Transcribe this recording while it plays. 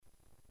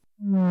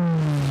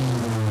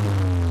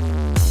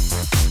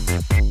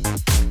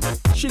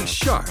She's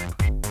sharp,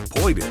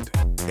 pointed,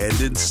 and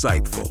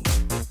insightful.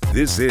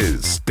 This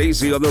is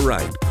Stacy on the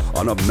Right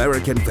on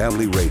American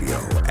Family Radio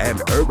and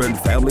Urban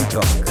Family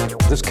Talk.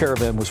 This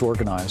caravan was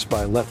organized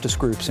by leftist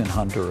groups in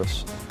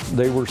Honduras.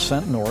 They were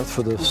sent north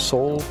for the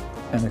sole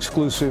and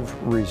exclusive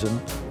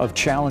reason of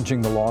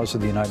challenging the laws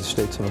of the United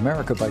States of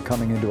America by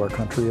coming into our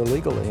country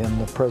illegally.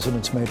 And the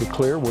president's made it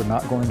clear we're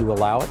not going to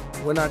allow it.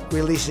 We're not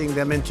releasing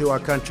them into our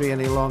country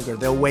any longer.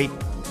 They'll wait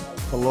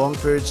for long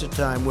periods of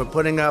time. We're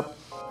putting up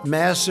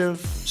massive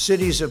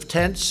cities of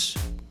tents.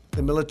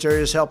 The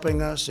military is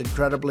helping us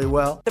incredibly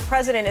well. The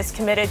president is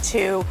committed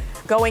to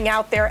going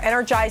out there,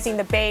 energizing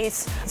the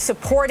base,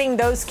 supporting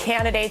those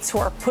candidates who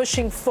are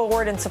pushing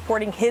forward and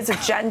supporting his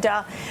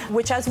agenda,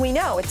 which, as we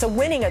know, it's a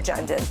winning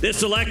agenda.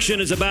 This election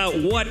is about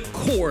what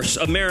course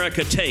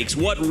America takes,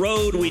 what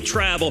road we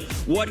travel,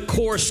 what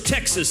course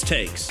Texas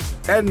takes.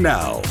 And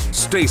now,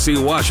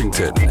 Stacy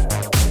Washington.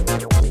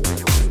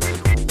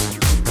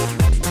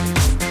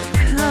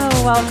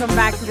 Oh, welcome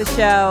back to the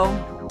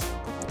show.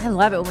 I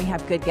love it when we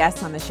have good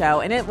guests on the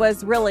show, and it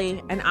was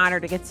really an honor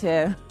to get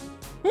to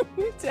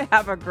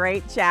have a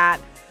great chat,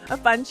 a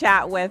fun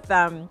chat with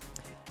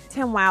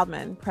Tim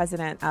Wildman,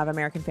 president of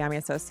American Family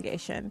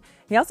Association.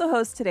 He also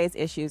hosts today's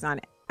issues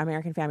on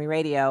American Family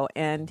Radio,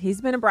 and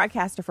he's been a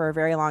broadcaster for a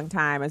very long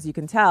time, as you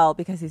can tell,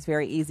 because he's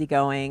very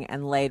easygoing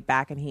and laid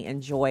back, and he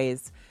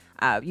enjoys,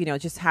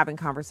 just having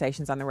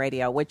conversations on the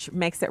radio, which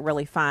makes it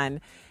really fun.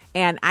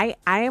 And I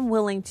am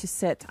willing to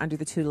sit under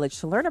the tutelage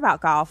to learn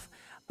about golf.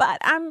 But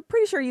I'm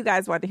pretty sure you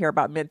guys want to hear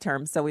about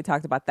midterms, so we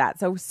talked about that.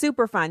 So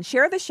super fun.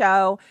 Share the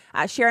show.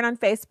 Share it on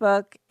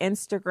Facebook,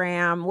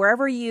 Instagram,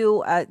 wherever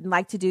you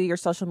like to do your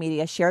social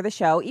media. Share the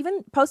show.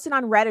 Even post it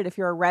on Reddit if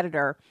you're a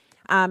Redditor.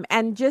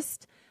 And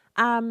just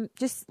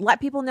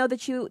let people know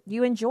that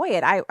you enjoy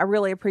it. I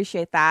really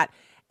appreciate that.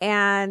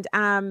 And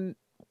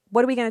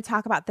what are we going to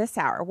talk about this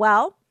hour?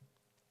 Well,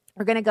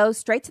 we're going to go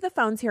straight to the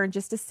phones here in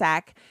just a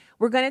sec.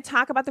 We're going to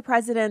talk about the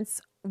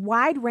president's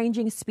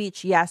wide-ranging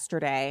speech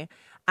yesterday,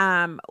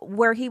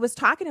 where he was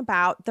talking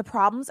about the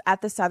problems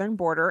at the southern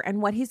border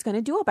and what he's going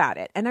to do about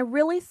it. And I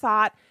really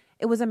thought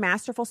it was a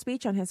masterful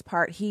speech on his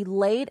part. He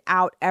laid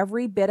out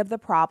every bit of the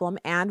problem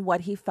and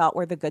what he felt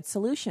were the good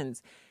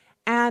solutions.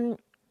 And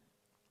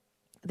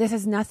this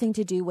has nothing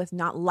to do with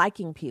not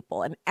liking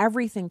people and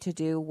everything to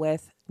do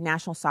with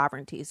national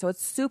sovereignty. So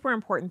it's super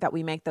important that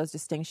we make those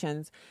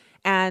distinctions,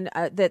 and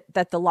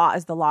that the law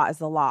is the law is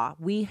the law.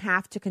 We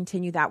have to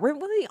continue that. We're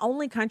one of the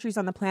only countries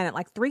on the planet,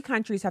 like 3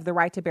 countries have the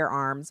right to bear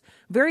arms.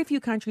 Very few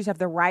countries have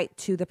the right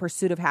to the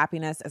pursuit of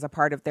happiness as a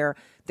part of their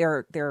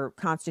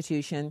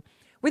constitution.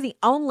 We're the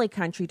only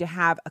country to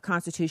have a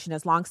constitution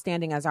as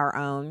longstanding as our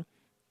own.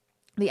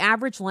 The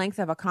average length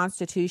of a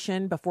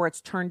constitution before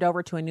it's turned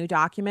over to a new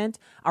document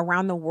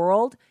around the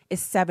world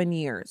is 7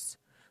 years.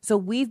 So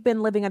we've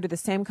been living under the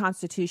same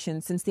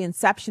constitution since the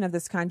inception of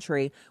this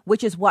country,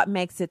 which is what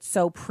makes it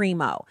so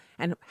primo.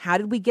 And how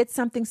did we get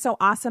something so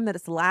awesome that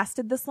it's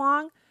lasted this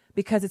long?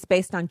 Because it's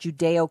based on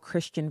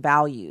Judeo-Christian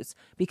values,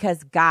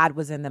 because God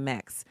was in the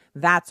mix.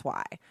 That's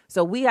why.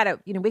 So we got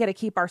to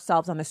keep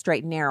ourselves on the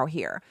straight and narrow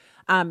here.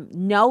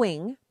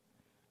 Knowing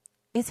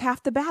is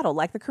half the battle,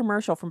 like the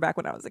commercial from back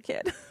when I was a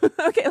kid.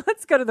 Okay,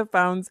 let's go to the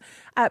phones.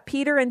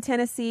 Peter in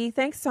Tennessee,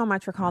 thanks so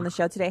much for calling the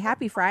show today.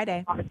 Happy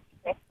Friday.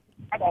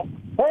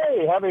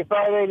 Hey, happy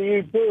Friday to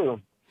you,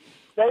 too.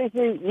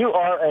 Stacey, you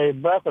are a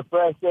breath of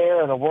fresh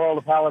air in a world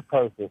of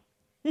halitosis.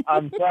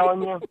 I'm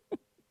telling you,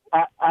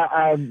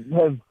 I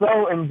have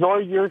so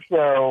enjoyed your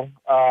show.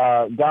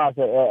 Gosh,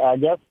 I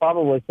guess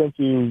probably since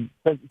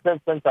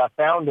I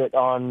found it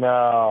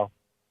on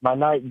my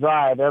night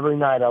drive. Every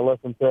night I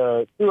listen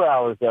to 2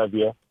 hours of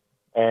you,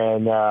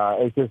 and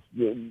it's just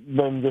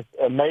been just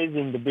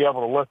amazing to be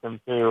able to listen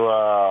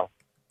to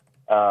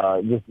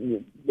just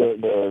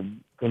the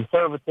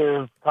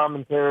conservative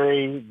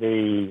commentary,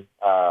 the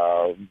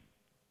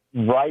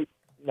right,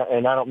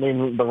 and I don't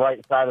mean the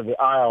right side of the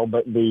aisle,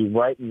 but the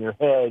right in your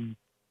head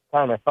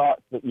kind of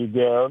thoughts that you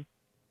give.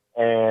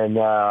 And,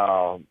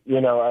 I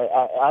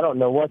don't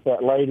know what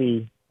that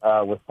lady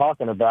was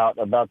talking about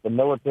the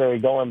military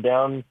going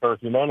down for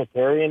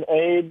humanitarian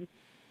aid.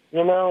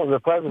 The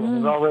president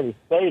has already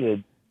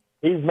stated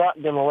he's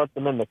not going to let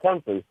them in the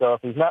country. So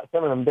if he's not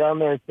sending them down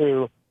there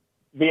to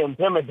be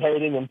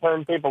intimidating and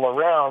turn people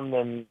around,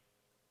 then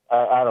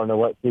I don't know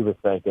what she was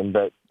thinking.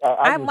 But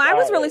I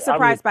was really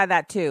surprised by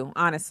that too,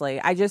 honestly.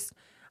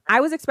 I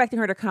was expecting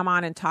her to come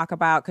on and talk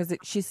about, because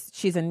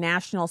she's a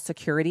national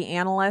security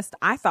analyst.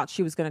 I thought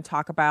she was going to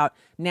talk about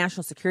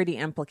national security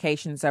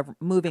implications of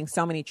moving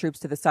so many troops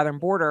to the southern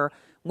border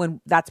when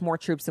that's more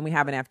troops than we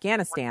have in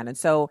Afghanistan. And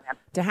so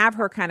to have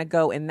her kind of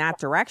go in that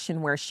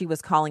direction where she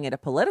was calling it a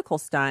political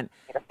stunt,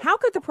 how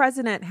could the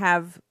president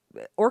have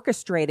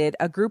orchestrated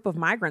a group of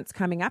migrants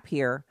coming up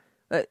here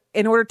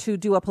in order to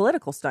do a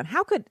political stunt?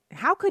 How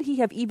could he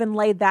have even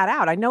laid that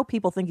out? I know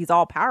people think he's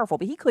all powerful,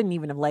 but he couldn't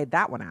even have laid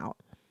that one out.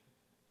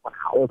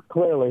 Well,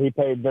 clearly he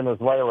paid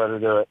Venezuela to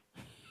do it.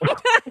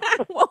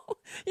 Well,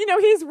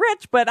 he's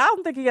rich, but I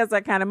don't think he has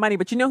that kind of money.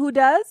 But you know who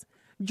does?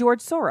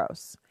 George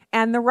Soros.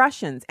 and the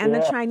Russians and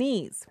the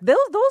Chinese. Those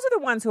are the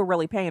ones who are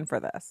really paying for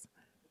this.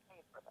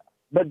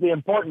 But the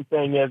important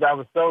thing is I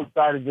was so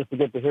excited just to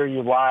get to hear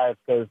you live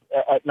because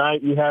at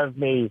night you have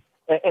me,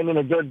 and in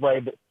a good way,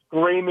 but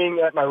screaming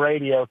at my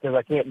radio because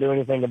I can't do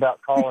anything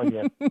about calling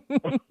you.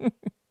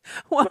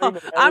 Well,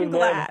 I'm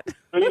glad.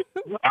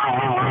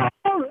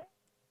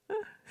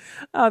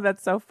 Oh,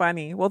 that's so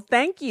funny. Well,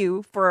 thank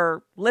you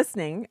for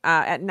listening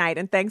at night,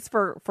 and thanks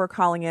for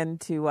calling in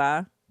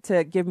to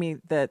give me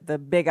the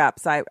big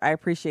ups. I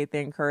appreciate the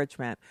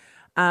encouragement.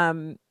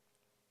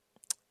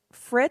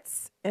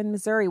 Fritz in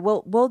Missouri.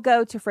 We'll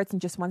go to Fritz in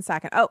just 1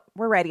 second. Oh,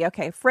 we're ready.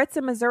 Okay, Fritz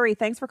in Missouri.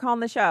 Thanks for calling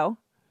the show.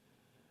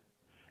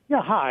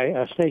 Yeah,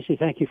 hi, Stacey.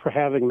 Thank you for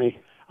having me.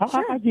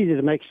 Sure. I needed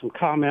to make some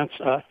comments.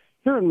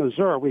 Here in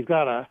Missouri, we've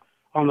got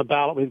on the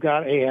ballot, we've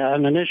got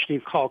an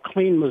initiative called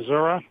Clean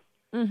Missouri.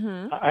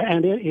 Mm-hmm.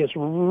 And it is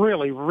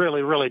really,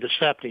 really, really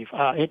deceptive.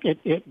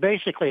 It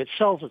basically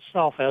sells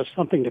itself as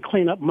something to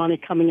clean up money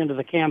coming into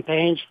the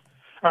campaigns,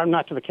 or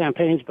not to the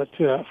campaigns, but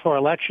for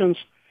elections.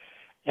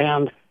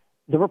 And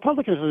the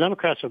Republicans and the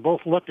Democrats have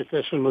both looked at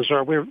this in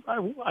Missouri.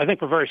 I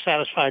think we're very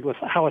satisfied with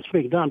how it's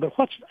being done. But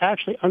what's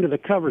actually under the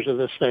covers of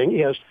this thing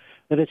is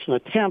that it's an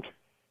attempt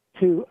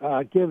to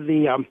give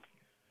the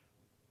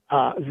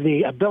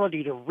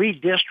ability to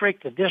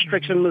redistrict the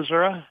districts in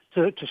Missouri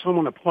to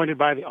someone appointed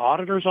by the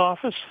auditor's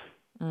office.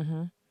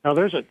 Mm-hmm. Now,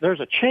 there's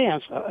a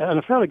chance, and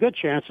a fairly good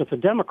chance, that the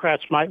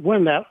Democrats might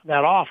win that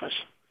office.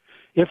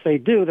 If they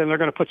do, then they're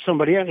going to put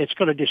somebody in. It's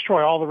going to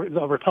destroy all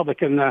the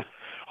Republican,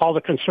 all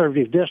the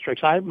conservative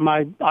districts.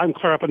 I'm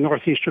clear up in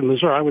northeastern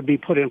Missouri. I would be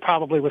put in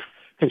probably with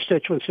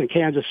constituents in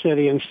Kansas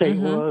City and St.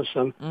 Louis,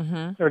 and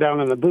they're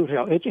down in the Boot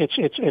Hill.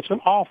 It's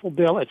an awful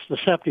bill. It's a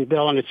deceptive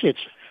bill, and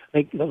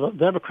the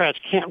Democrats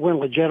can't win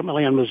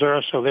legitimately in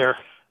Missouri, so they're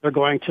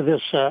going to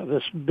this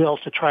bill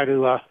to try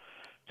to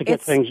get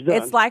things done.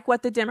 It's like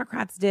what the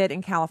Democrats did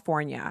in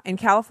California. In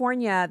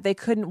California, they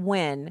couldn't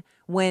win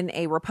when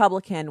a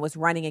Republican was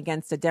running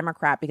against a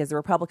Democrat because the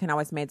Republican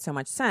always made so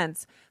much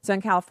sense. So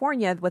in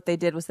California, what they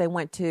did was they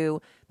went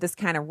to this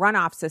kind of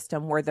runoff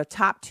system where the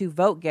top two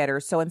vote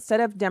getters, so instead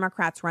of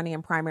Democrats running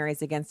in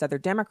primaries against other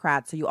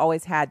Democrats, so you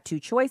always had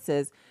two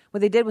choices, what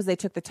they did was they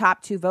took the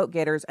top two vote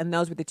getters and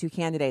those were the two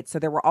candidates. So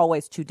there were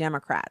always two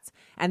Democrats.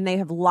 And they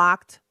have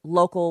locked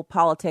local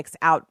politics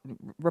out.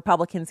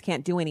 Republicans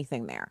can't do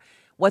anything there.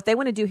 What they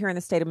want to do here in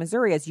the state of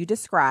Missouri, as you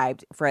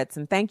described, Fritz,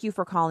 and thank you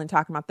for calling and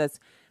talking about this.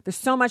 There's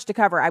so much to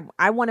cover.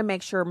 I want to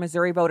make sure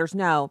Missouri voters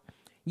know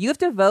you have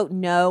to vote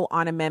no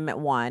on Amendment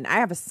 1. I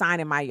have a sign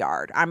in my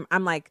yard. I'm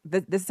like,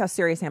 this is how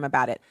serious I am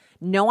about it.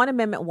 No on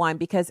Amendment 1,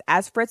 because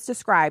as Fritz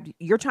described,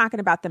 you're talking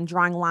about them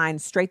drawing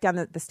lines straight down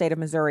the state of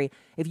Missouri.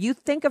 If you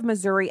think of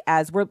Missouri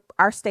as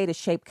our state is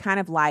shaped kind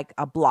of like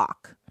a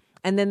block,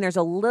 and then there's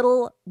a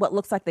little, what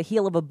looks like the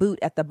heel of a boot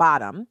at the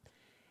bottom.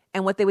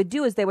 And what they would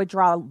do is they would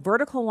draw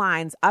vertical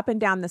lines up and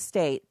down the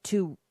state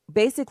to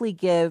basically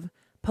give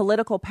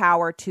political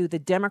power to the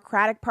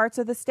Democratic parts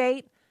of the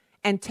state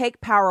and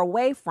take power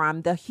away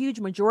from the huge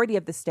majority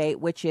of the state,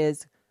 which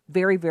is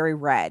very, very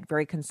red,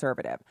 very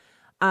conservative.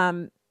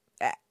 I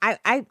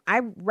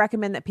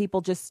recommend that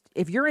people just,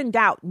 if you're in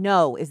doubt,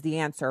 no is the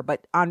answer.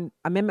 But on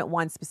Amendment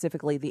 1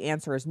 specifically, the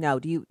answer is no.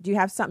 Do you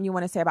have something you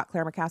want to say about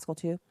Claire McCaskill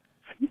too?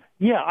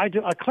 Yeah, I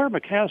do. Claire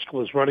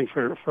McCaskill is running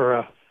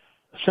for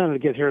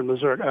Senator here in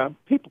Missouri.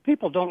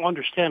 People don't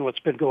understand what's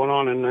been going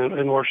on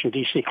in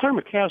Washington, D.C. Claire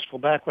McCaskill,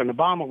 back when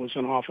Obama was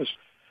in office,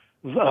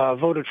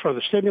 voted for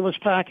the stimulus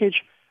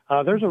package.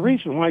 There's a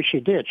reason why she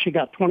did. She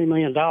got $20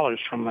 million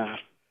from that.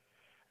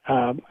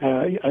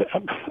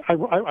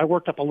 I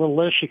worked up a little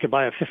list. She could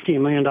buy a $15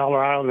 million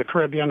island in the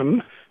Caribbean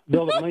and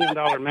build $1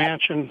 million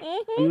mansion,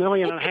 $1.5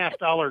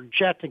 million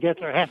jet to get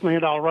there,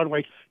 $500,000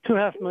 runway,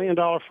 $2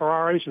 $500,000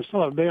 Ferraris, and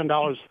still have $1 billion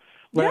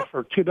left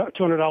for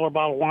 $200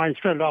 bottle of wine,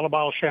 $300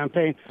 bottle of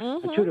champagne,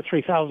 and $2,000 to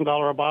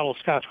 $3,000 a bottle of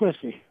Scotch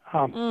whiskey.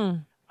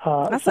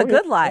 That's a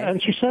good life.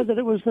 And she said that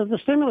it was the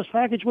stimulus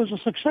package was a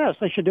success.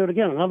 They should do it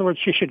again. In other words,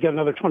 she should get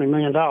another $20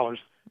 million.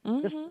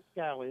 This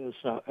gal is.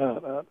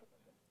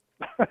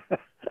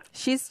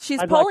 She's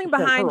polling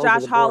behind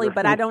Josh Hawley,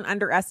 but I don't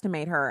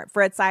underestimate her.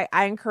 Fritz, I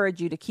encourage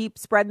you to keep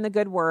spreading the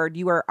good word.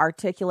 You are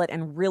articulate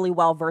and really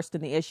well versed in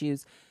the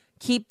issues.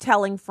 Keep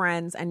telling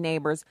friends and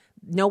neighbors.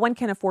 No one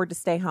can afford to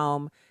stay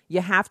home.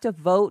 You have to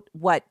vote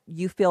what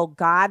you feel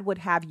God would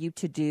have you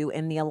to do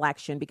in the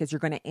election because you're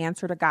going to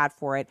answer to God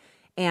for it.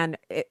 And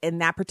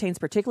that pertains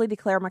particularly to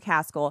Claire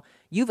McCaskill.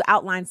 You've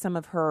outlined some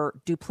of her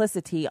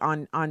duplicity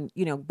on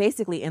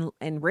basically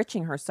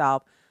enriching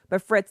herself.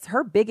 But Fritz,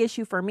 her big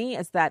issue for me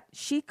is that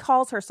she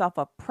calls herself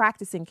a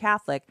practicing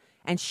Catholic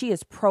and she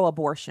is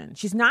pro-abortion.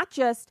 She's not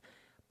just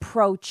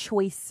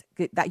pro-choice.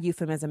 That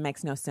euphemism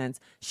makes no sense.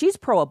 She's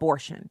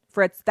pro-abortion.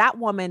 Fritz, that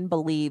woman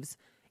believes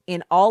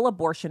in all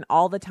abortion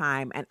all the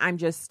time. And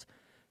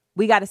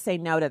we got to say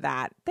no to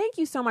that. Thank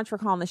you so much for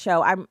calling the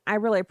show. I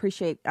really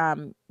appreciate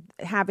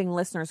having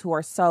listeners who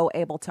are so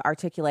able to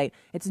articulate.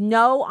 It's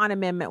no on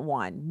Amendment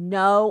 1.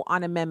 No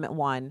on Amendment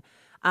 1.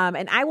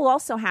 And I will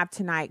also have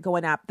tonight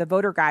going up the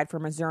voter guide for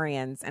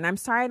Missourians. And I'm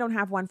sorry I don't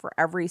have one for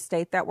every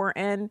state that we're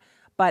in,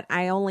 but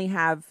I only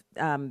have,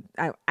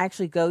 I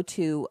actually go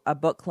to a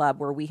book club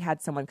where we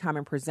had someone come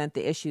and present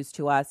the issues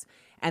to us.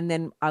 And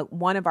then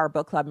one of our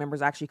book club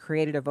members actually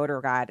created a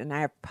voter guide. And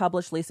I have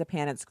published Lisa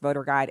Panett's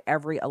voter guide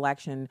every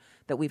election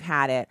that we've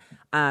had it.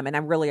 And I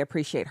really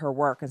appreciate her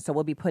work. And so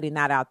we'll be putting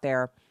that out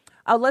there.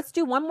 Let's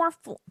do one more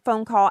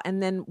phone call,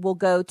 and then we'll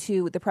go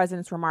to the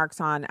president's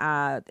remarks on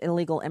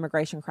illegal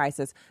immigration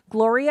crisis.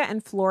 Gloria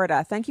in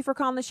Florida, thank you for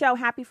calling the show.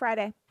 Happy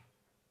Friday.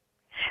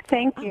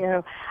 Thank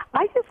you.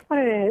 I just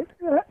wanted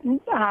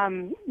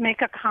to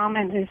make a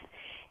comment.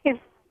 If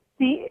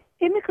the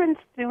immigrants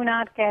do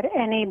not get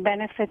any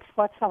benefits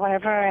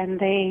whatsoever and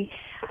they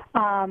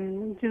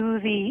do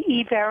the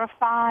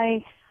E-Verify,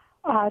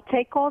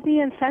 take all the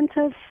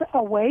incentives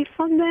away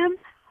from them,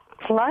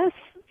 plus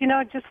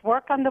just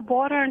work on the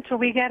border until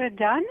we get it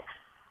done,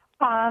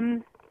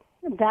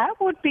 that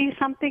would be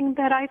something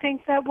that I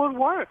think that would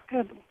work.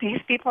 These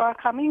people are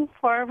coming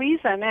for a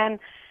reason. And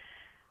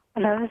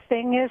another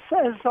thing is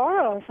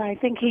Soros. I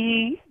think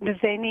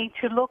they need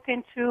to look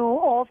into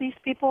all these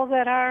people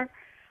that are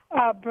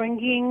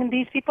bringing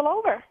these people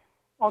over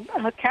on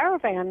a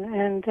caravan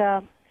and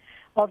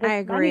all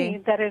this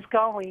money that is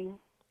going.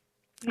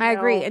 I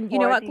agree. And you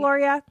know what,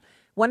 Gloria?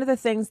 One of the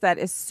things that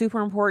is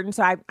super important,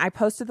 so I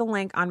posted the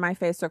link on my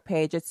Facebook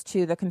page. It's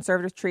to the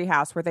Conservative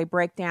Treehouse where they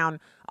break down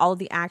all of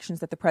the actions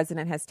that the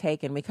president has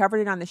taken. We covered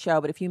it on the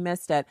show, but if you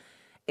missed it,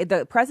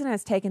 the president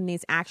has taken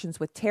these actions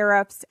with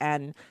tariffs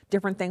and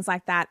different things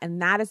like that.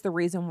 And that is the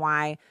reason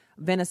why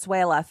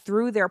Venezuela,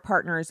 through their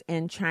partners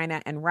in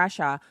China and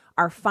Russia,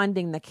 are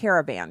funding the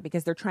caravan,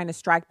 because they're trying to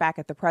strike back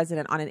at the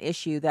president on an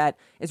issue that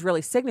is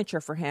really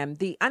signature for him.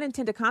 The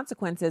unintended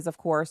consequences, of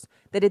course,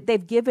 that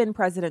they've given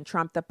President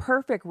Trump the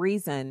perfect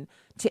reason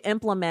to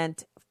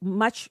implement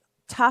much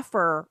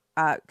tougher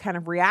kind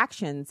of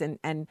reactions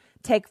and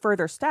take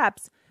further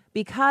steps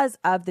because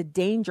of the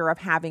danger of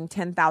having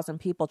 10,000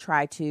 people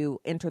try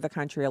to enter the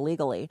country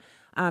illegally.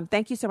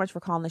 Thank you so much for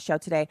calling the show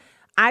today.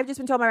 I've just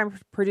been told by my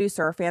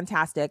producer,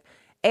 fantastic,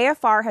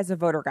 AFR has a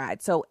voter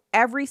guide. So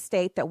every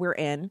state that we're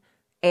in,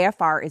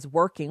 AFR is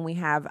working. We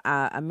have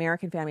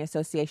American Family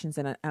Associations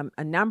in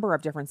a number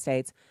of different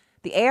states.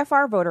 The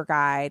AFR voter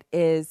guide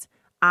is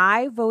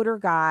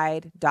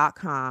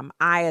ivoterguide.com.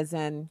 I as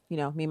in,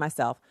 me,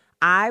 myself,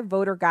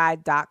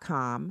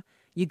 ivoterguide.com.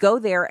 You go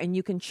there and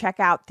you can check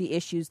out the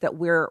issues that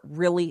we're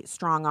really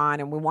strong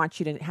on and we want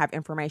you to have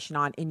information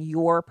on in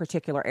your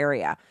particular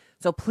area.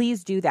 So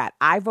please do that,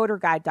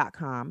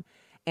 ivoterguide.com.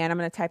 And I'm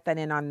going to type that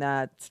in on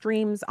the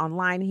streams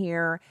online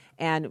here.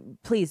 And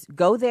please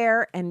go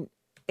there. And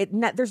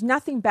there's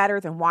nothing better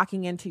than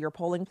walking into your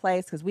polling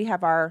place, because we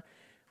have our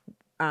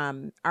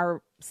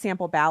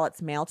sample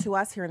ballots mailed to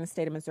us here in the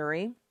state of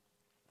Missouri.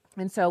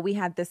 And so we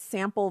had this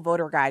sample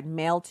voter guide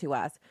mailed to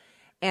us.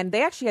 And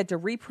they actually had to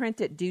reprint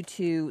it due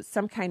to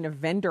some kind of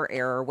vendor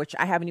error, which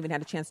I haven't even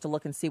had a chance to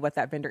look and see what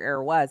that vendor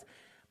error was.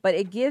 But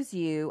it gives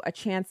you a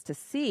chance to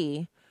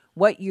see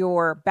what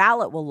your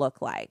ballot will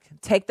look like.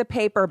 Take the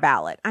paper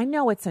ballot. I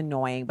know it's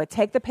annoying, but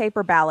take the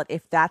paper ballot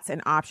if that's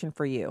an option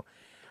for you.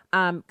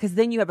 Because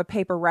then you have a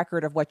paper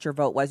record of what your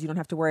vote was. You don't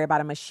have to worry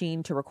about a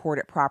machine to record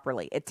it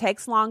properly. It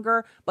takes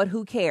longer, but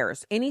who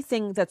cares?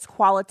 Anything that's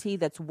quality,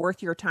 that's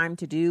worth your time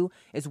to do,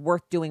 is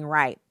worth doing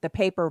right. The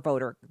paper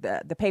voter,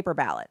 the paper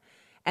ballot.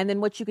 And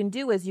then what you can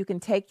do is you can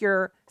take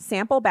your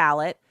sample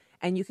ballot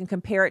and you can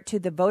compare it to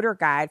the voter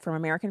guide from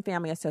American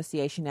Family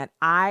Association at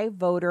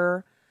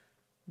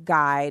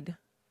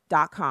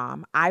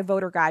ivoterguide.com,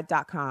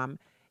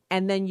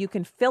 and then you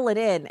can fill it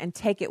in and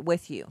take it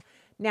with you.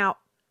 Now,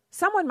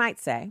 someone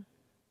might say,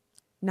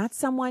 not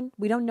someone,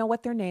 we don't know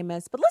what their name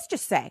is, but let's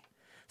just say,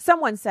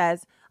 someone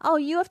says, oh,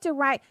 you have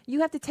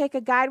to take a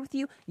guide with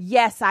you.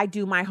 Yes, I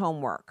do my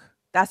homework.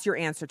 That's your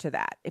answer to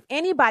that. If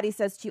anybody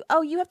says to you,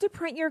 oh, you have to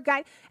print your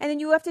guide and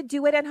then you have to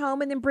do it at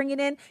home and then bring it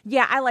in.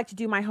 Yeah, I like to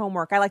do my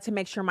homework. I like to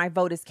make sure my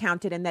vote is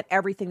counted and that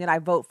everything that I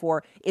vote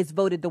for is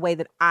voted the way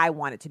that I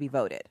want it to be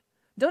voted.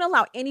 Don't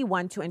allow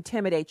anyone to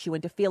intimidate you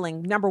into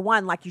feeling, number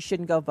one, like you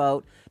shouldn't go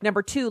vote.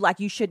 Number two, like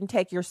you shouldn't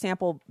take your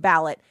sample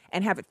ballot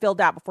and have it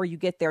filled out before you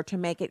get there, to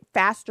make it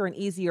faster and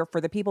easier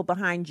for the people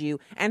behind you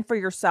and for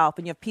yourself.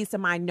 And you have peace of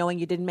mind knowing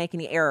you didn't make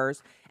any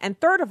errors. And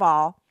third of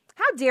all,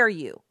 how dare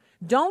you?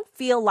 Don't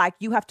feel like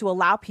you have to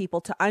allow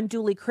people to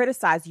unduly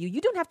criticize you.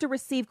 You don't have to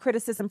receive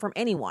criticism from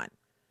anyone.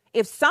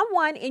 If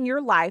someone in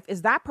your life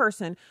is that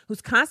person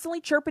who's constantly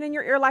chirping in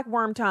your ear like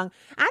worm tongue,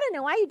 I don't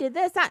know why you did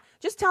this,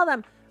 just tell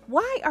them,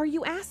 why are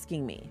you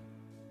asking me?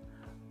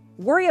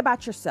 Worry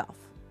about yourself.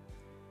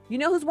 You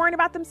know who's worrying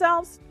about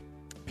themselves?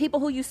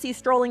 People who you see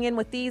strolling in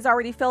with these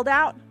already filled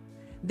out.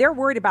 They're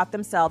worried about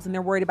themselves and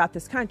they're worried about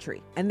this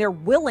country. And they're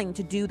willing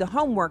to do the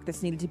homework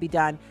that's needed to be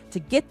done to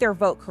get their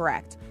vote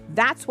correct.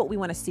 That's what we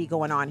want to see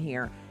going on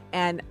here.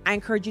 And I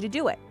encourage you to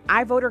do it.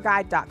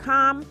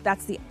 iVoterGuide.com.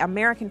 That's the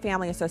American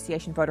Family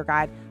Association voter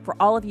guide for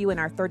all of you in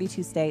our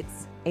 32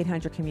 states,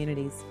 800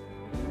 communities.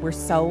 We're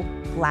so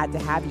glad to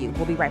have you.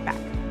 We'll be right back.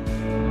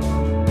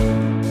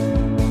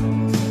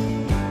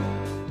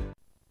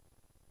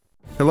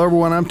 Hello,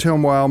 everyone. I'm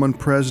Tim Wildman,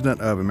 president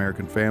of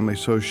American Family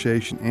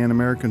Association and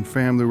American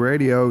Family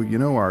Radio. You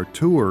know, our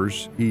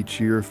tours each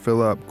year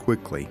fill up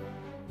quickly.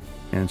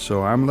 And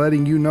so I'm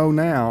letting you know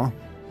now,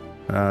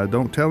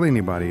 don't tell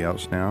anybody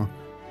else now,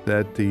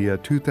 that the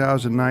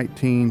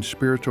 2019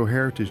 Spiritual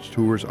Heritage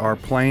Tours are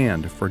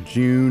planned for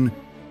June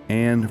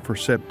and for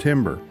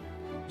September.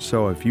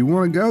 So if you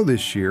want to go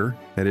this year,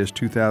 that is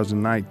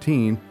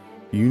 2019,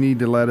 you need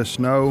to let us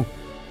know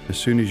as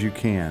soon as you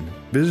can.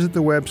 Visit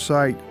the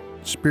website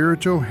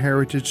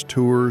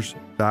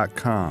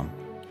spiritualheritagetours.com.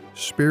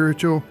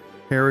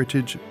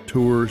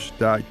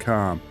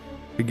 spiritualheritagetours.com.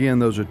 Again,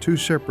 those are two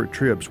separate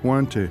trips,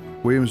 one to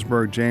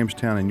Williamsburg,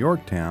 Jamestown, and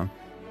Yorktown,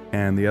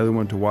 and the other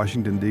one to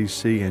Washington,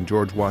 D.C. and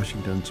George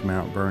Washington's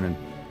Mount Vernon.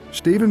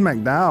 Stephen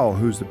McDowell,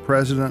 who's the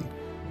president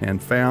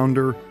and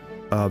founder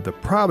of the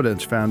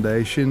Providence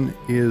Foundation,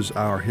 is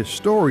our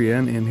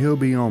historian, and he'll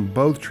be on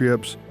both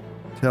trips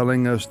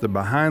telling us the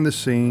behind the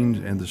scenes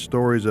and the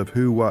stories of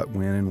who, what,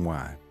 when, and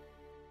why.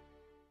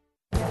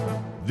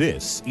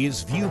 This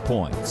is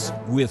Viewpoints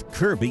with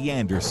Kirby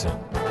Anderson.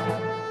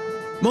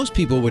 Most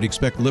people would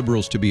expect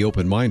liberals to be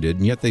open-minded,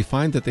 and yet they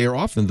find that they are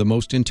often the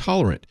most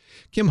intolerant.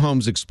 Kim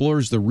Holmes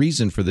explores the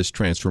reason for this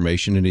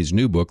transformation in his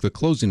new book, The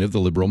Closing of the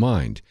Liberal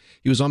Mind.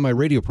 He was on my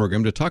radio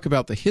program to talk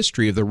about the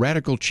history of the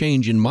radical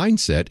change in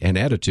mindset and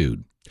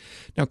attitude.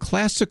 Now,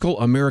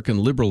 classical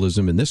American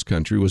liberalism in this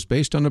country was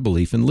based on a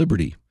belief in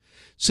liberty.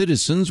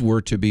 Citizens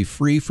were to be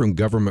free from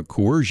government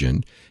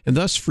coercion and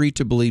thus free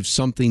to believe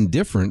something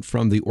different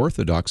from the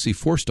orthodoxy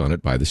forced on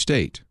it by the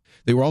state.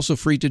 They were also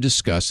free to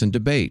discuss and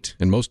debate,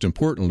 and most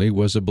importantly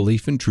was a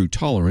belief in true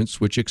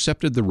tolerance, which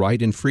accepted the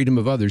right and freedom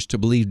of others to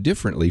believe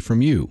differently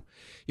from you.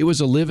 It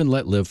was a live and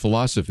let live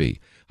philosophy.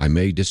 I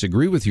may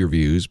disagree with your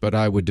views, but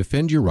I would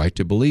defend your right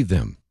to believe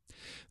them.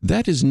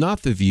 That is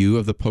not the view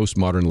of the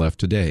postmodern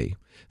left today.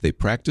 They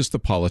practice the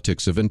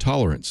politics of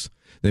intolerance.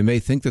 They may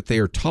think that they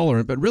are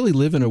tolerant, but really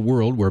live in a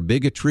world where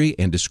bigotry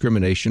and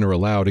discrimination are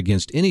allowed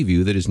against any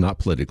view that is not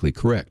politically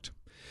correct.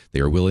 They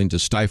are willing to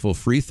stifle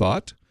free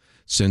thought,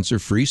 censor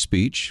free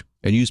speech,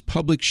 and use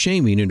public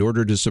shaming in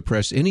order to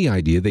suppress any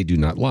idea they do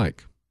not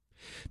like.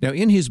 Now,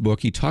 in his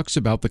book, he talks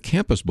about the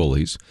campus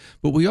bullies,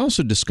 but we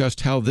also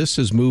discussed how this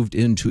has moved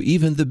into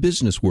even the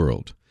business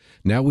world.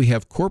 Now we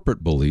have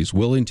corporate bullies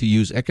willing to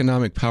use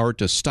economic power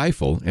to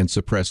stifle and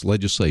suppress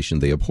legislation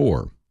they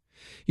abhor.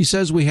 He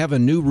says we have a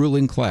new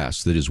ruling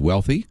class that is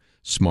wealthy,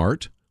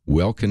 smart,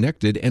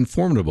 well-connected, and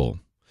formidable.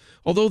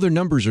 Although their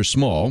numbers are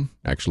small,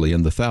 actually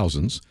in the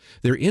thousands,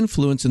 their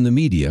influence in the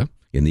media,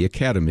 in the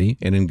academy,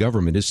 and in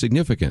government is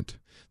significant.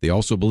 They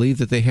also believe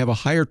that they have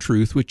a higher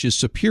truth which is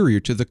superior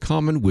to the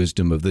common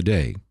wisdom of the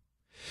day.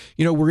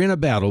 You know, we're in a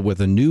battle with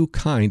a new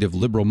kind of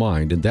liberal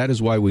mind, and that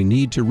is why we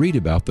need to read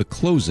about the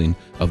closing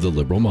of the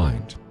liberal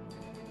mind.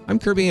 I'm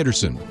Kirby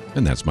Anderson,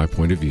 and that's my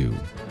point of view.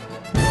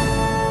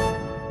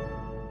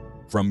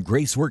 From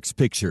Graceworks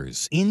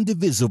Pictures,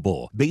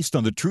 Indivisible, based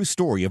on the true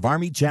story of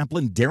Army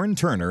Chaplain Darren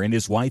Turner and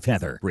his wife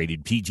Heather.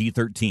 Rated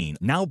PG-13.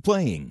 Now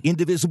playing.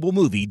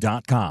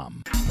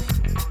 IndivisibleMovie.com.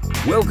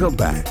 Welcome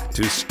back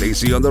to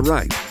Stacy on the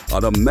Right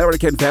on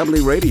American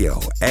Family Radio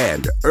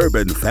and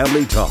Urban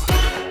Family Talk.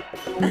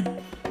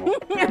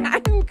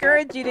 I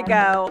encourage you to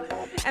go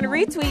and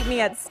retweet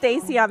me at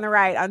Stacy on the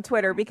Right on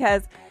Twitter,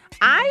 because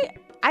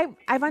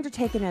I've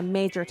undertaken a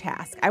major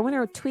task. I want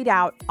to tweet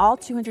out all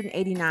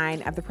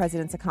 289 of the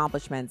president's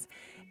accomplishments,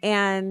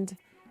 and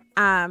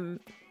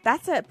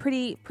that's a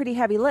pretty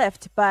heavy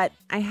lift. But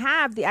I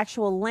have the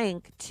actual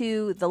link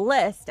to the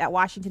list at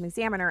Washington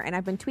Examiner, and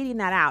I've been tweeting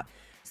that out.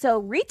 So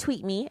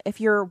retweet me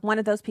if you're one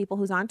of those people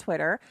who's on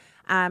Twitter,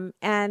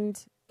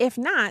 and if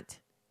not,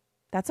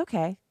 that's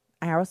okay.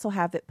 I also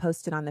have it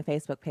posted on the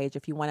Facebook page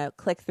if you want to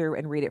click through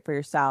and read it for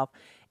yourself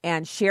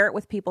and share it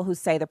with people who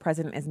say the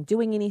president isn't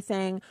doing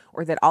anything,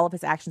 or that all of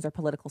his actions are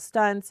political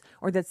stunts,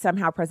 or that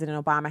somehow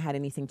President Obama had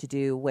anything to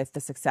do with the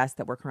success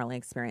that we're currently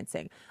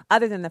experiencing,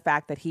 other than the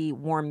fact that he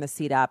warmed the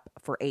seat up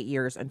for 8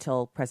 years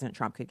until President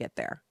Trump could get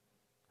there.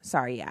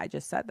 Sorry, yeah, I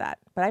just said that,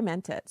 but I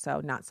meant it, so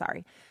not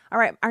sorry. All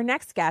right, our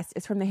next guest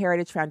is from the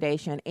Heritage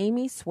Foundation,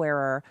 Amy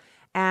Swearer.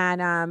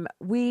 And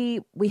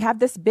we have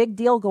this big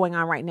deal going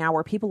on right now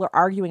where people are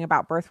arguing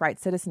about birthright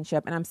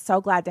citizenship, and I'm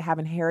so glad to have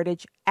a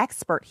heritage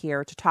expert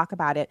here to talk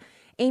about it.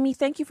 Amy,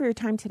 thank you for your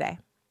time today.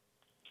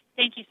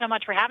 Thank you so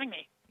much for having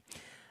me.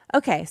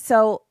 Okay,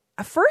 so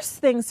first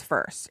things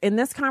first, in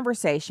this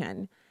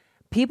conversation,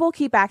 people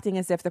keep acting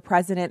as if the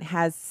president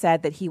has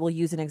said that he will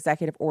use an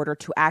executive order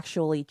to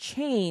actually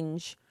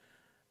change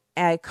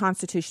a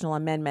constitutional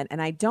amendment,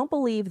 and I don't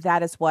believe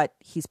that is what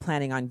he's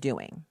planning on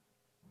doing.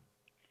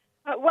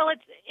 Well,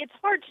 it's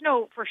hard to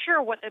know for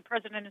sure what the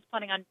president is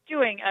planning on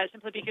doing,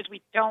 simply because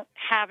we don't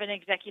have an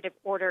executive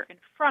order in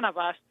front of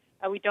us.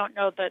 We don't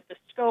know the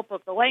scope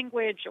of the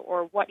language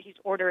or what he's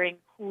ordering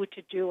who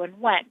to do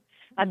and when.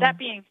 That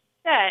being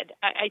said,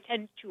 I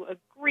tend to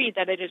agree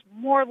that it is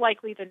more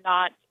likely than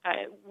not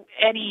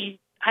any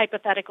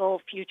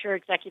hypothetical future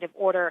executive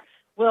order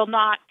will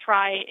not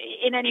try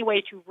in any way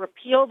to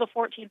repeal the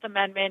 14th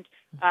Amendment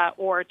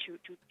or to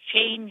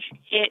change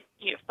it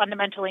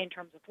fundamentally in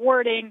terms of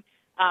wording.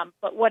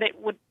 But what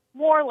it would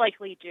more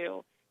likely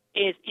do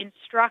is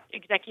instruct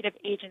executive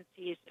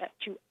agencies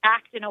to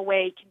act in a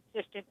way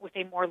consistent with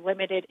a more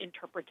limited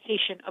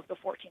interpretation of the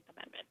 14th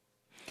Amendment.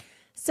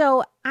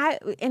 So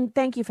and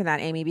thank you for that,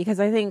 Amy, because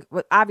I think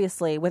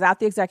obviously without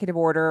the executive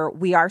order,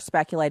 we are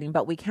speculating,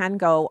 but we can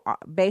go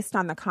based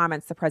on the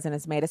comments the president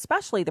has made,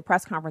 especially the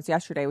press conference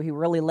yesterday, where he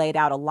really laid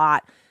out a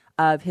lot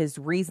of his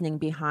reasoning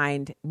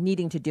behind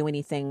needing to do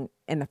anything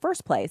in the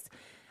first place.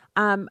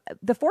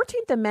 The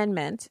 14th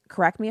Amendment,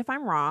 correct me if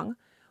I'm wrong,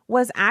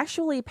 was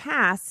actually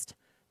passed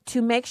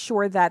to make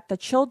sure that the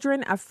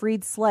children of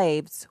freed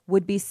slaves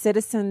would be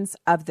citizens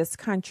of this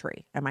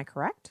country. Am I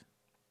correct?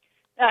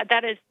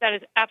 That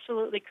is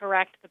absolutely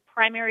correct. The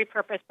primary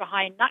purpose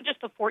behind not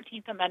just the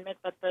 14th Amendment,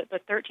 but the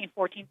 13th,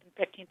 14th, and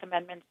 15th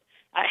Amendments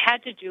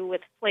had to do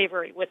with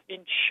slavery, with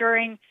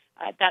ensuring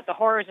that the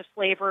horrors of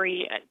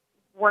slavery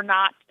were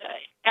not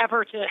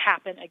ever to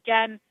happen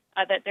again,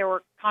 that there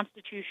were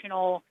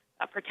constitutional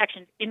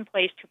protections in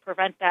place to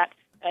prevent that,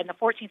 and the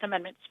 14th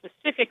Amendment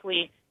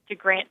specifically to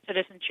grant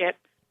citizenship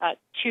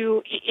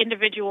to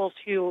individuals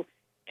who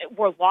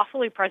were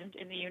lawfully present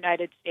in the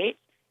United States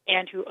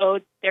and who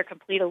owed their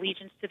complete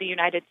allegiance to the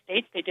United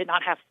States. They did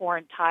not have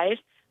foreign ties,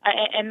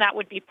 and that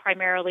would be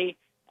primarily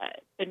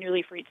the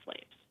newly freed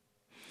slaves.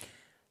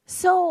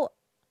 So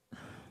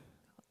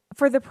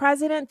for the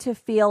president to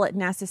feel it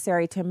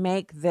necessary to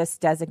make this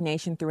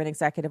designation through an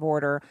executive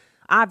order,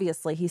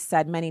 obviously he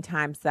said many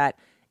times that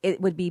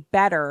it would be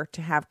better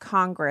to have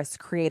Congress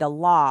create a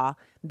law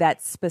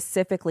that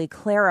specifically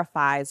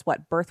clarifies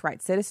what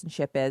birthright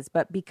citizenship is.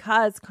 But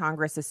because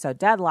Congress is so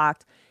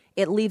deadlocked,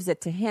 it leaves it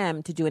to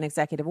him to do an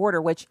executive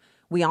order, which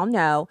we all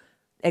know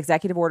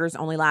executive orders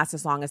only last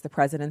as long as the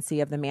presidency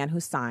of the man who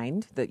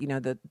signed,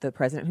 the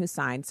president who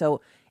signed.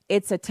 So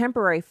it's a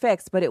temporary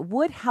fix, but it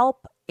would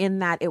help in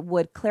that it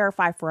would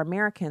clarify for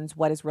Americans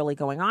what is really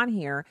going on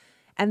here.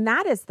 And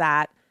that is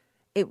that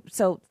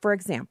so for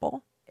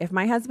example, if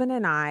my husband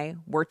and I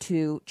were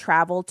to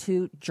travel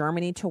to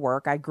Germany to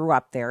work, I grew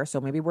up there,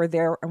 so maybe we're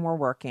there and we're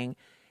working,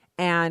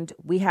 and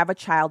we have a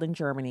child in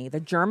Germany,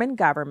 the German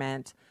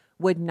government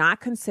would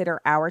not consider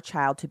our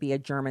child to be a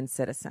German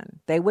citizen.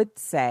 They would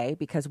say,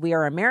 because we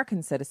are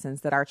American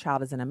citizens, that our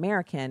child is an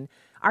American.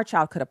 Our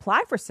child could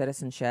apply for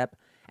citizenship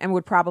and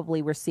would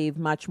probably receive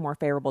much more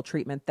favorable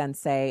treatment than,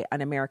 say,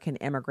 an American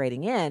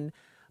immigrating in.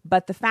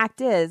 But the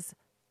fact is,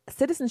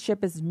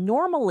 citizenship is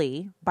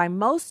normally, by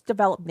most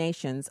developed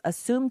nations,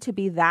 assumed to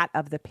be that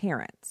of the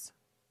parents.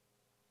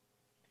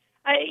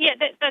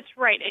 That's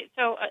right.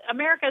 So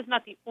America is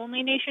not the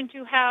only nation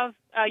to have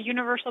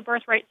universal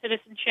birthright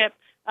citizenship,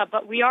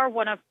 but we are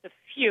one of the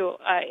few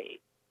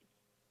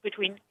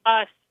between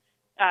us,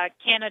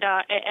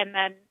 Canada, and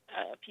then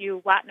a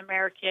few Latin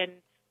American,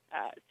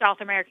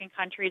 South American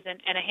countries,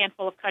 and a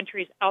handful of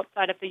countries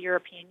outside of the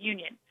European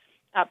Union.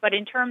 But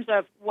in terms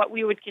of what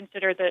we would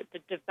consider the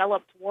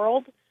developed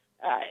world,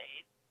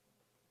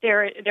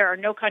 there are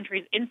no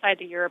countries inside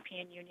the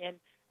European Union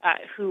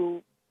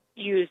who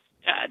use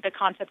the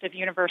concept of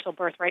universal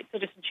birthright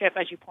citizenship,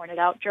 as you pointed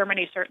out.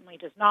 Germany certainly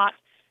does not.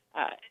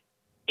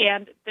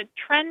 And the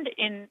trend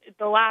in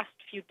the last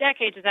few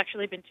decades has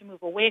actually been to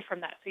move away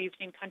from that. So you've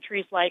seen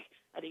countries like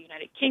the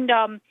United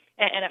Kingdom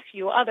and a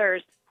few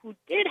others who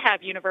did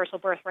have universal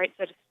birthright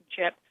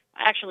citizenship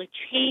actually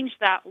change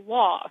that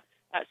law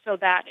so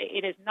that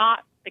it is not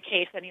the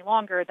case any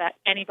longer that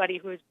anybody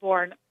who is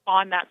born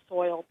on that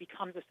soil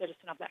becomes a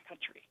citizen of that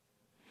country.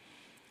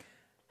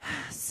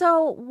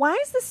 So why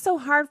is this so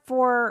hard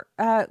for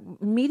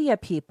media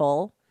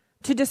people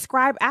to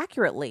describe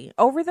accurately?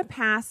 Over the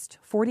past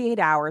 48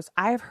 hours,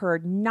 I have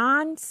heard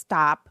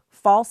nonstop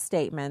false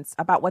statements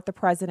about what the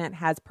president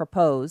has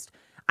proposed.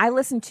 I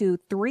listened to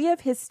 3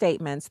 of his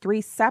statements, 3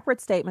 separate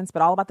statements,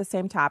 but all about the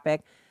same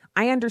topic.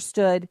 I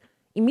understood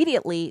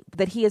immediately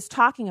that he is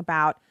talking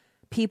about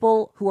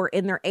people who are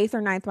in their 8th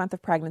or 9th month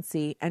of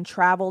pregnancy and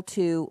travel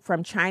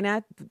from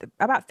China.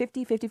 About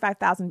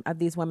 55,000 of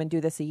these women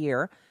do this a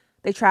year.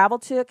 They travel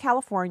to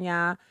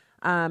California,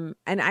 and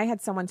I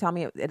had someone tell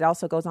me it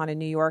also goes on in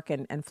New York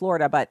and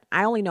Florida, but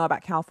I only know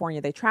about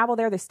California. They travel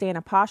there, they stay in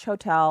a posh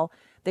hotel,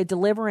 they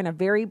deliver in a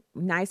very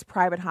nice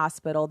private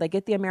hospital, they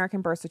get the American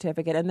birth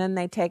certificate, and then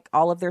they take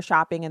all of their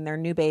shopping and their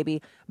new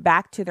baby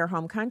back to their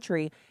home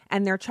country,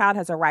 and their child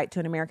has a right to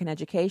an American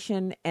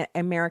education,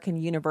 American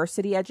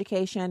university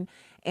education,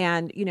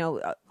 and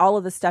all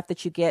of the stuff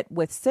that you get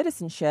with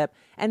citizenship,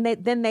 and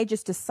then they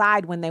just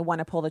decide when they want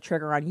to pull the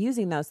trigger on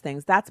using those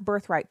things. That's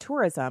birthright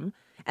tourism.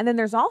 And then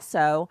there's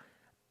also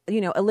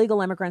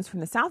illegal immigrants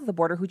from the south of the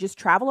border who just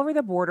travel over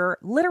the border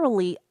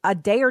literally a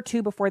day or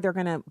 2 before they're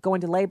going to go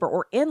into labor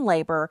or in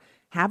labor,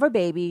 have a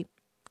baby,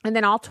 and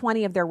then all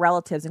 20 of their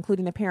relatives,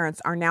 including the parents,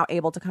 are now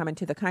able to come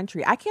into the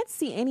country. I can't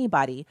see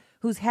anybody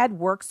whose head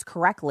works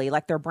correctly,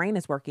 like their brain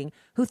is working,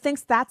 who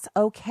thinks that's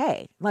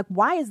okay. Like,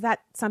 why is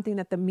that something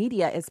that the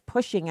media is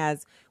pushing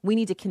as we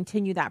need to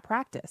continue that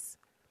practice?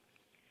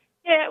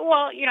 Yeah,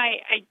 well,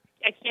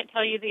 I can't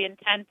tell you the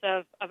intent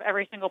of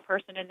every single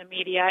person in the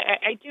media.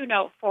 I do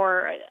know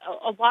for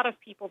a lot of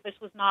people, this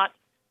was not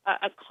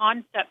a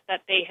concept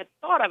that they had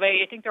thought of.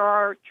 I think there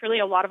are truly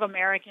a lot of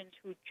Americans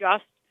who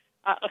just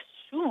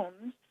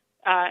assume,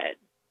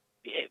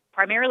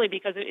 primarily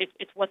because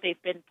it's what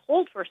they've been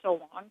told for so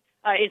long,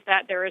 is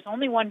that there is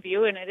only one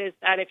view, and it is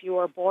that if you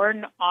are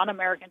born on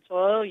American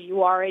soil,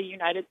 you are a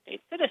United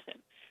States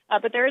citizen.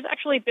 But there has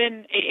actually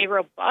been a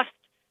robust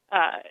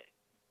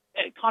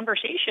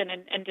conversation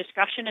and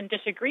discussion and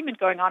disagreement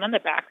going on in the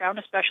background,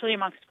 especially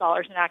among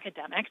scholars and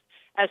academics,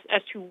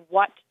 as to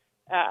what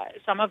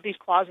some of these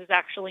clauses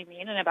actually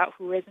mean and about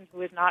who is and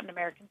who is not an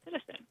American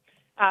citizen.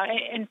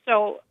 And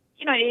so,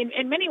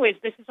 in many ways,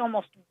 this is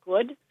almost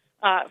good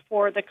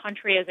for the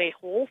country as a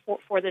whole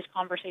for this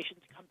conversation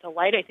to come to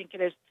light. I think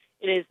it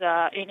is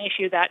an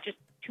issue that just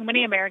too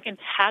many Americans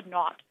had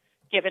not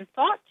given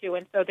thought to,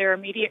 and so their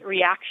immediate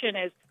reaction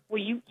is, well,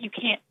 you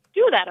can't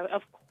do that.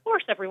 Of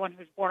course, everyone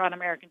who's born on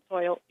American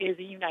soil is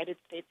a United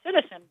States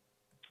citizen.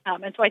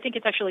 And so I think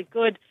it's actually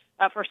good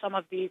for some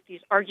of these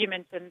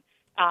arguments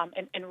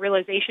and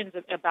realizations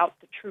about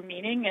the true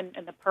meaning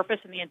and the purpose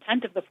and the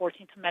intent of the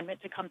 14th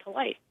Amendment to come to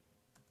light.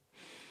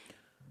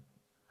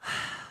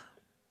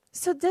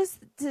 So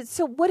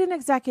would an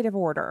executive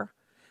order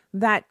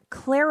that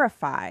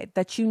clarified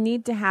that you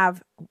need to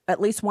have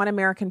at least one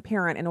American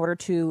parent in order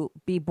to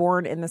be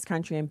born in this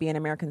country and be an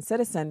American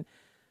citizen,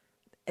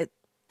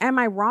 am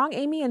I wrong,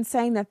 Amy, in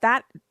saying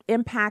that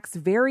impacts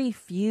very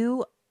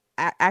few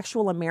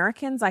actual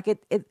Americans? Like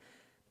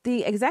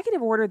the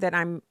executive order that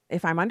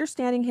if I'm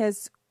understanding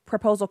his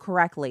proposal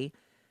correctly,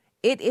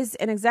 it is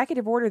an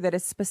executive order that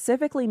is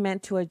specifically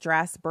meant to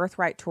address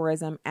birthright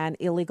tourism and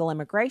illegal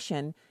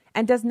immigration,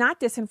 and does not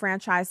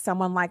disenfranchise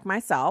someone like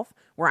myself,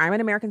 where I'm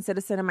an American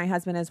citizen and my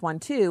husband is one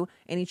too,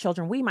 any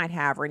children we might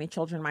have or any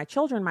children my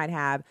children might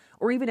have,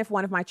 or even if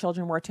one of my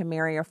children were to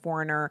marry a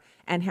foreigner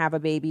and have a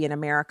baby in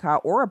America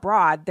or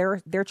abroad,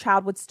 their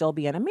child would still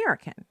be an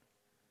American.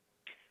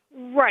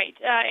 Right.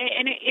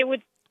 And it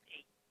would,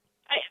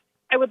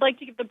 I would like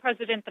to give the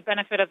president the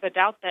benefit of the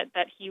doubt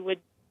that he would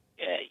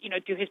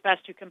do his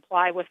best to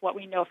comply with what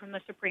we know from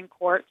the Supreme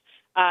Court.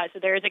 So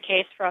there is a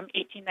case from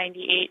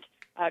 1898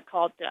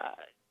 called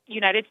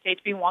United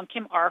States v. Wong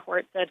Kim Ark, where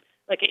it said,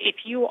 like, if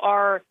you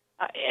are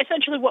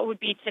essentially what would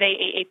be today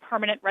a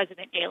permanent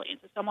resident alien,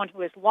 so someone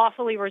who is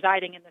lawfully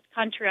residing in this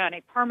country on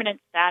a permanent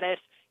status,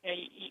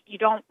 you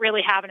don't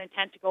really have an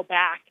intent to go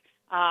back.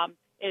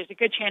 There's a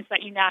good chance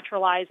that you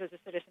naturalize as a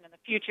citizen in the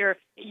future.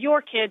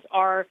 Your kids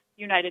are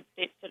United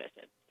States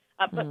citizens.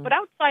 But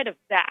outside of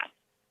that,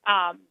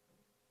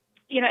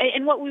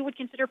 and what we would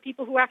consider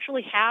people who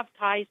actually have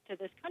ties to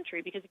this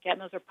country, because, again,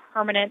 those are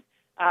permanent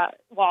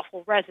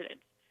lawful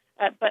residents.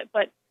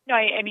 But no,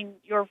 I mean,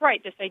 you're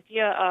right. This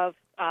idea of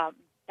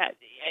that,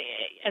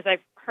 as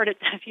I've heard it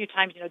a few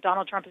times,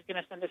 Donald Trump is going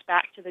to send us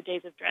back to the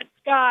days of Dred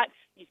Scott.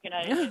 He's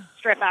going to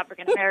strip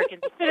African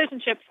Americans of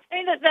citizenship. I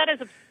mean, that is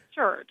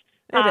absurd.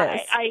 It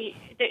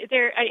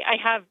is. I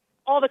have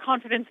all the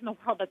confidence in the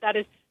world that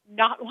is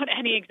not what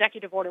any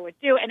executive order would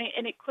do,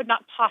 and it could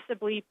not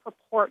possibly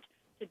purport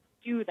to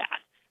do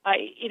that.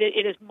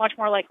 It is much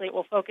more likely it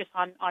will focus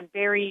on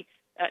very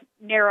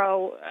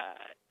narrow,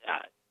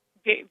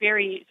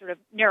 very sort of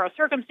narrow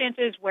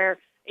circumstances where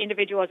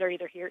individuals are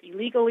either here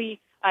illegally,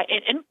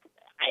 and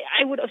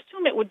I would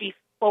assume it would be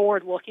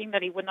forward-looking,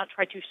 that he would not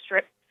try to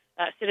strip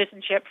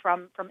citizenship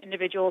from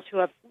individuals who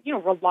have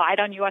relied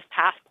on U.S.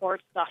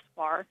 passports thus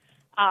far.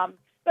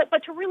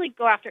 But to really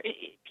go after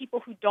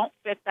people who don't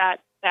fit that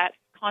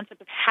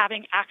concept of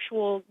having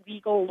actual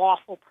legal,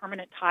 lawful,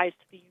 permanent ties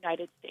to the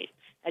United States.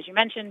 As you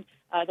mentioned,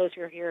 those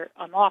who are here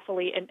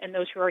unlawfully and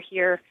those who are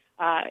here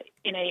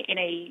in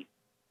a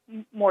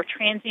more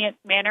transient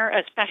manner,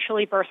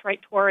 especially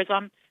birthright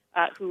tourism,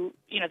 who,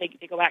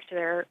 they go back to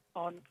their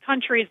own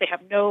countries. They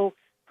have no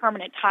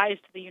permanent ties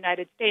to the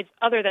United States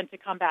other than to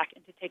come back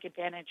and to take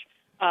advantage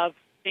of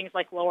things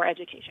like lower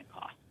education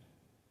costs.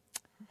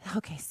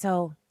 Okay,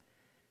 so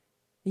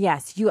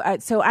yes,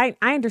 so I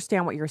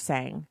understand what you're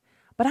saying,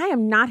 but I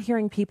am not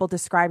hearing people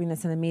describing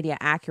this in the media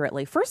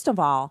accurately. First of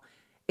all,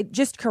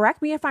 just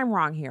correct me if I'm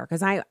wrong here,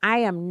 because I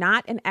am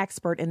not an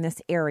expert in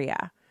this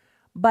area.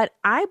 But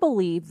I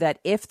believe that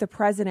if the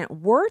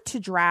president were to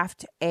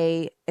draft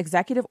a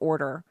executive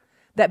order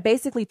that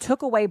basically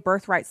took away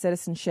birthright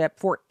citizenship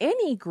for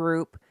any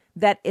group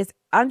that is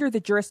under the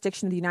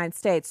jurisdiction of the United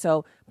States,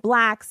 so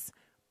blacks,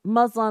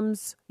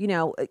 Muslims,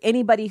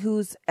 anybody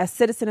who's a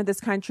citizen of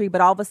this country, but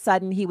all of a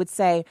sudden he would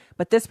say,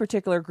 but this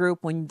particular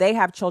group, when they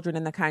have children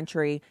in the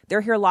country,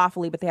 they're here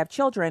lawfully, but they have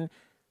children,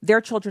 their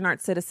children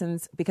aren't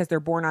citizens because they're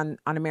born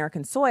on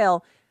American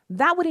soil,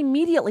 that would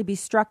immediately be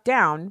struck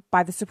down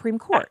by the Supreme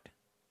Court.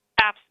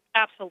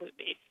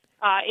 Absolutely.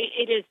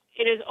 It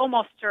is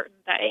almost certain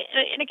that,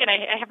 and again,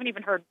 I haven't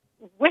even heard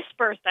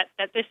whispers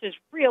that this is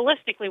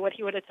realistically what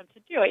he would attempt to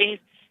do.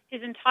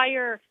 His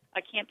entire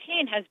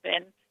campaign has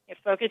been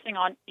focusing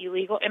on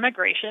illegal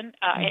immigration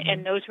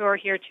and those who are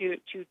here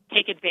to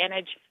take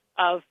advantage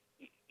of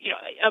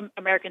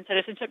American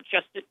citizenship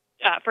just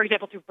for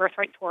example, through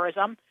birthright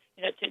tourism,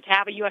 to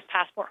have a U.S.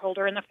 passport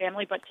holder in the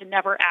family, but to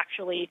never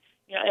actually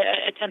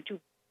attempt to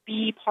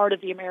be part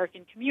of the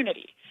American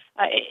community.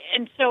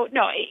 And so,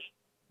 no,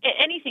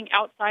 anything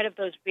outside of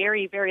those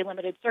very, very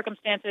limited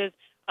circumstances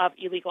of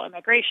illegal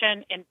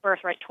immigration and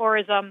birthright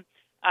tourism,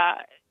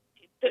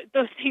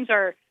 those things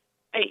are,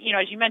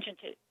 as you mentioned,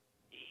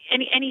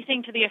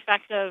 anything to the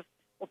effect of,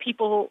 well,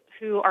 people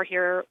who are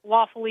here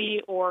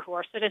lawfully or who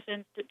are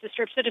citizens, to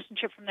strip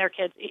citizenship from their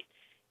kids,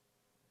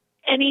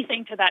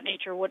 anything to that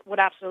nature would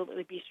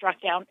absolutely be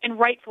struck down, and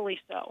rightfully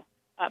so,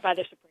 by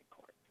the Supreme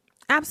Court.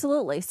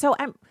 Absolutely. So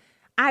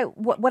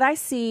what I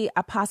see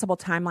a possible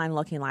timeline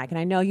looking like, and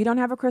I know you don't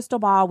have a crystal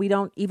ball, we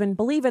don't even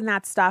believe in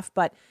that stuff,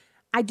 but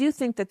I do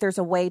think that there's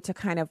a way to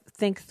kind of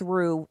think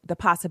through the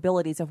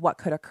possibilities of what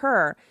could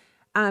occur.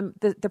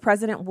 The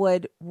president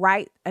would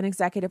write an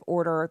executive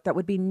order that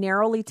would be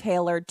narrowly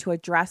tailored to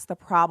address the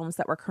problems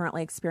that we're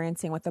currently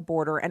experiencing with the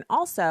border, and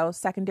also,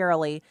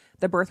 secondarily,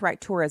 the birthright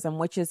tourism,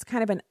 which is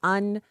kind of an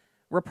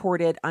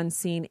unreported,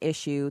 unseen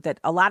issue that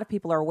a lot of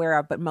people are aware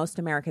of, but most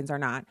Americans are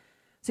not.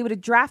 So he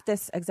would draft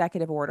this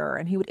executive order,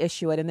 and he would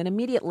issue it, and then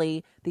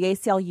immediately the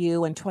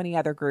ACLU and 20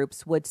 other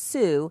groups would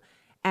sue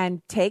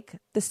and take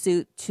the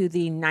suit to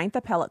the Ninth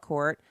Appellate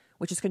Court,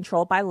 which is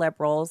controlled by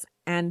liberals,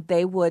 and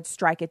they would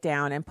strike it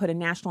down and put a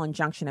national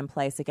injunction in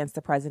place against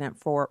the president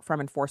from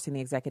enforcing the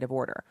executive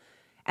order.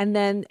 And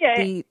then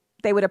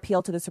they would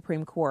appeal to the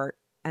Supreme Court,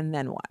 and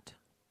then what?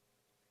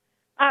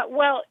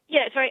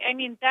 So I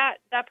mean,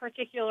 that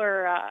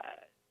particular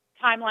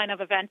timeline of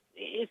events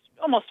is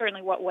almost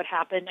certainly what would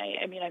happen.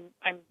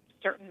 I'm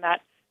certain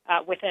that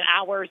within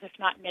hours, if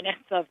not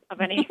minutes, of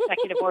any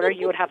executive order,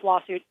 you would have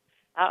lawsuits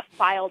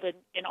filed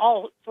in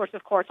all sorts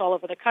of courts all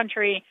over the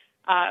country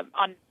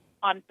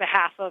on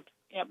behalf of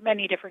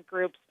many different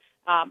groups.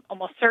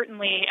 Almost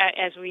certainly,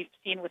 as we've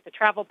seen with the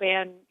travel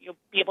ban, you'll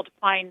be able to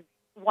find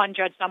one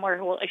judge somewhere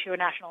who will issue a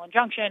national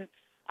injunction,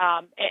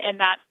 and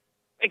that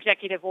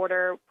executive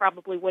order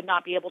probably would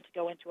not be able to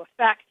go into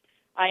effect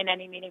in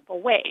any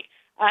meaningful way.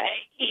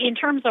 In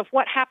terms of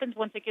what happens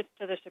once it gets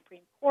to the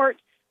Supreme Court,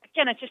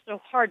 again, it's just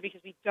so hard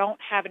because we don't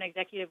have an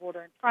executive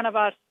order in front of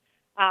us,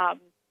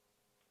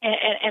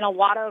 and a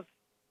lot of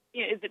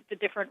the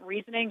different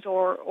reasonings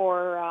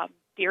or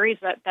theories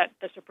that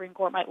the Supreme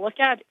Court might look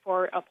at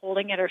for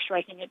upholding it or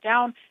striking it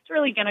down. It's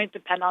really going to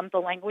depend on the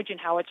language and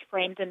how it's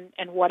framed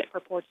and what it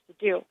purports to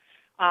do.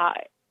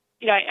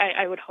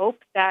 I would hope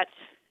that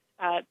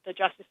the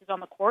justices on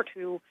the court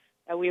who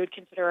we would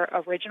consider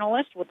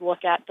originalists would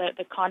look at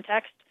the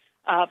context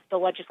of the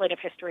legislative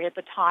history at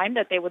the time,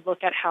 that they would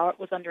look at how it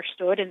was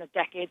understood in the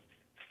decades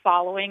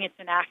following its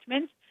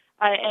enactment,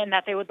 and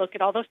that they would look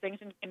at all those things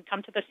and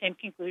come to the same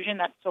conclusion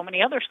that so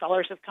many other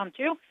scholars have come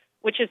to,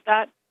 which is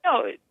that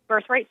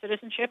birthright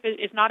citizenship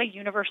is not a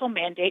universal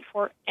mandate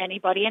for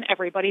anybody and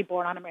everybody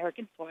born on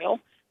American soil,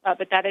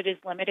 but that it is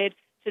limited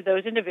to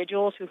those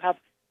individuals who have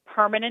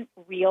permanent,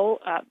 real,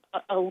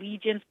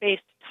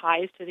 allegiance-based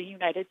ties to the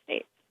United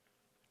States.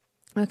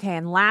 Okay,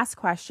 and last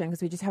question,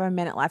 because we just have a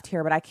minute left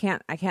here, but I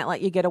can't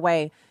let you get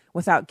away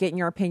without getting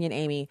your opinion,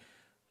 Amy.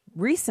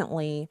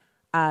 Recently,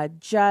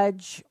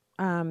 Justice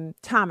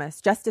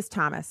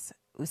Thomas,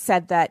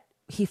 said that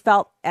he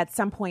felt at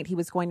some point he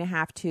was going to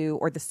have to,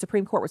 or the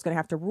Supreme Court was going to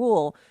have to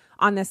rule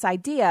on this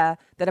idea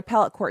that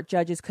appellate court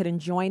judges could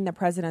enjoin the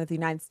president of the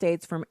United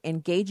States from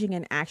engaging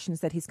in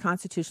actions that he's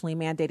constitutionally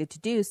mandated to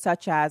do,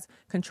 such as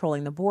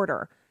controlling the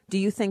border. Do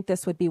you think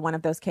this would be one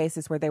of those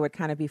cases where they would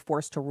kind of be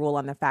forced to rule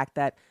on the fact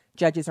that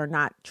judges are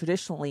not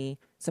traditionally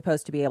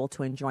supposed to be able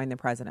to enjoin the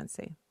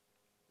presidency?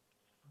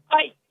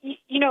 I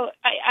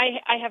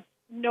have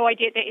no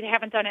idea. They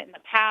haven't done it in the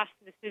past.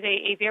 This is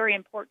a very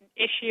important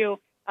issue.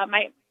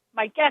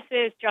 My guess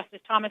is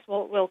Justice Thomas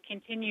will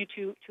continue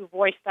to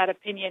voice that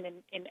opinion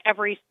in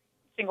every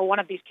single one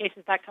of these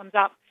cases that comes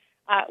up.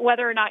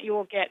 Whether or not you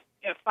will get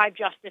 5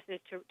 justices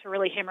to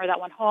really hammer that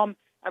one home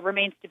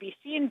remains to be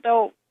seen,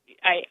 though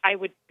I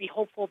would be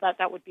hopeful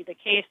that would be the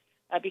case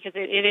because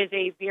it is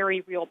a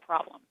very real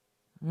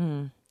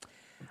problem.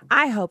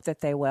 I hope that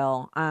they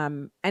will.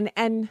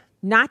 And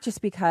not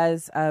just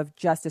because of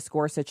Justice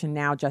Gorsuch and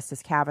now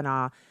Justice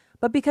Kavanaugh,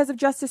 but because of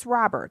Justice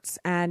Roberts.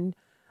 And,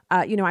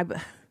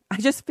 I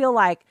just feel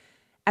like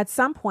at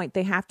some point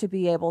they have to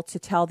be able to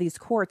tell these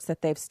courts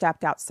that they've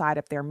stepped outside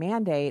of their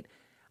mandate,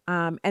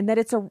 and that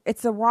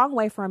it's a wrong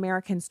way for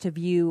Americans to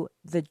view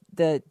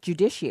the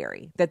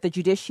judiciary, that the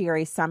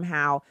judiciary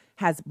somehow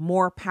has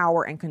more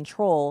power and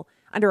control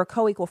under a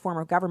co-equal form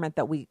of government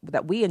that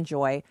we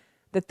enjoy,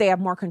 that they have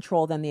more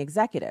control than the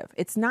executive.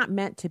 It's not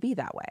meant to be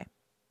that way.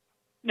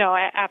 No,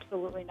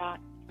 absolutely not.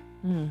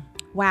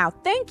 Wow.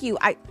 Thank you.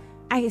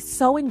 I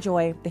so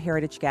enjoy the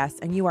Heritage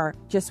Guests, and you are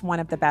just one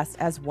of the best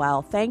as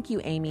well. Thank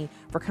you, Amy,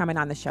 for coming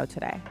on the show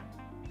today.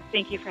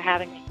 Thank you for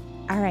having me.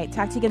 All right.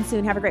 Talk to you again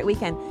soon. Have a great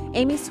weekend.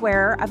 Amy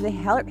Swearer of the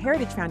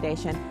Heritage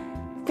Foundation.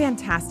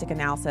 Fantastic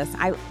analysis.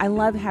 I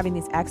love having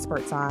these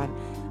experts on.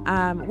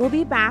 We'll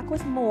be back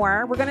with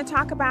more. We're going to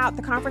talk about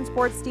the Conference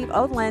Board's Steve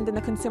Odland and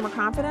the consumer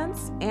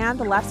confidence and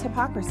the left's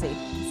hypocrisy.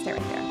 Stay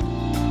right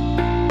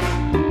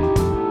there.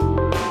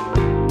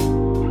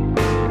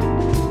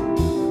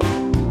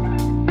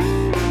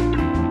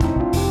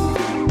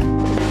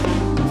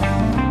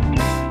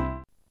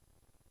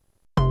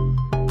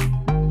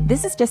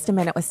 This is Just a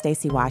Minute with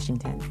Stacey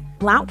Washington.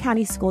 Blount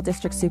County School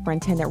District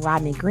Superintendent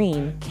Rodney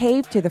Green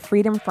caved to the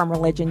Freedom from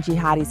Religion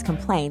jihadis'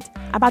 complaint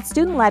about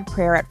student-led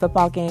prayer at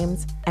football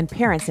games, and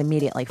parents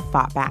immediately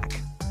fought back.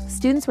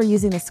 Students were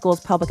using the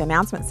school's public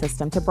announcement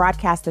system to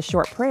broadcast the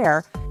short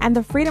prayer, and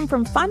the Freedom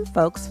from Fun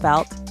folks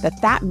felt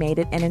that made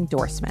it an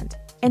endorsement.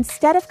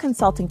 Instead of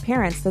consulting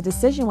parents, the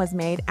decision was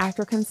made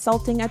after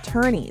consulting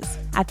attorneys.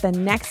 At the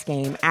next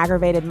game,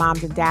 aggravated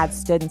moms and dads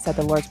stood and said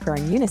the Lord's Prayer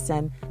in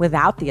unison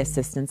without the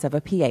assistance of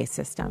a PA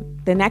system.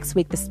 The next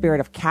week, the spirit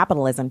of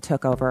capitalism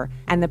took over,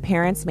 and the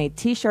parents made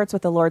T-shirts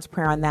with the Lord's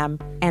Prayer on them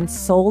and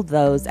sold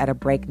those at a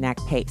breakneck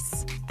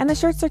pace. And the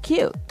shirts are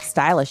cute,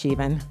 stylish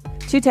even.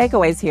 2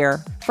 takeaways here.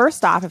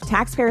 First off, if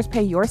taxpayers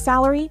pay your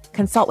salary,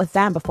 consult with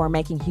them before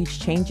making huge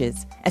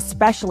changes,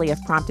 especially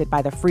if prompted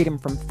by the Freedom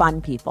from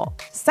Fun people.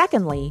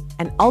 Secondly,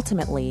 and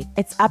ultimately,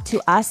 it's up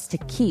to us to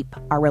keep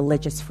our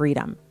religious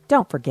freedom.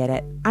 Don't forget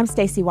it. I'm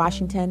Stacey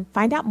Washington.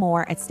 Find out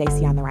more at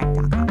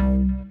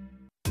StaceyOnTheRight.com.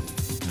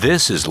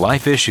 This is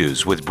Life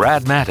Issues with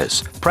Brad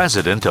Mattis,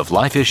 president of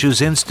Life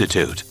Issues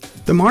Institute.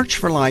 The March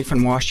for Life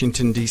in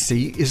Washington,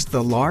 D.C. is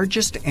the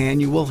largest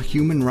annual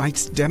human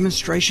rights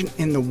demonstration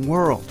in the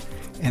world.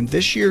 And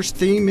this year's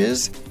theme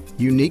is,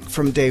 unique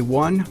from day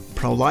one,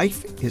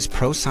 pro-life is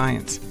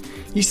pro-science.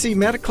 You see,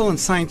 medical and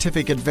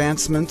scientific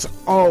advancements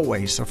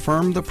always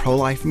affirm the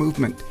pro-life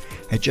movement.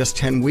 At just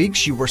 10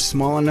 weeks, you were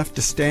small enough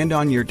to stand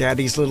on your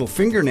daddy's little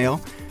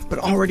fingernail, but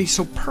already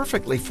so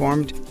perfectly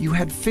formed, you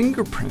had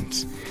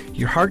fingerprints.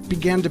 Your heart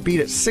began to beat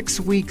at 6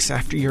 weeks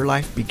after your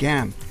life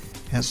began.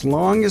 As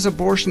long as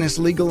abortion is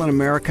legal in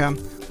America,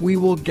 we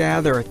will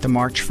gather at the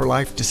March for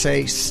Life to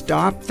say,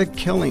 stop the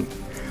killing.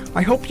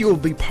 I hope you will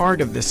be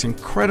part of this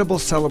incredible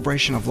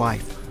celebration of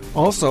life.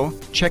 Also,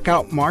 check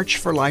out March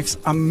for Life's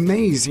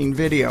amazing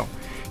video.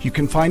 You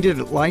can find it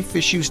at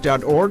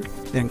lifeissues.org,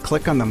 then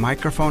click on the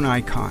microphone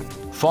icon.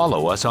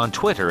 Follow us on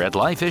Twitter at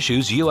Life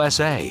Issues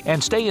USA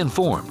and stay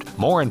informed,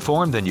 more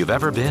informed than you've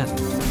ever been.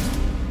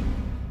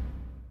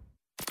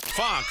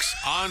 Fox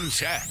on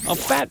Tech. A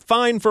fat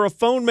fine for a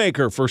phone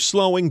maker for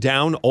slowing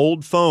down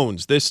old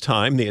phones. This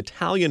time, the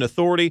Italian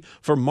Authority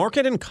for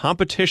Market and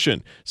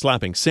Competition,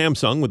 slapping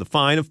Samsung with a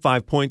fine of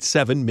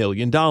 $5.7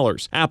 million.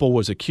 Apple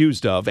was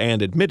accused of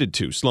and admitted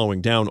to slowing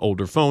down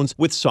older phones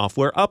with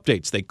software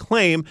updates. They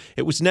claim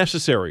it was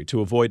necessary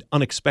to avoid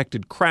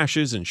unexpected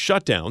crashes and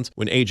shutdowns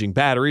when aging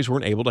batteries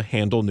weren't able to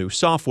handle new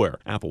software.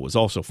 Apple was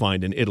also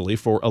fined in Italy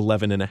for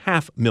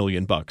 $11.5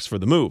 million for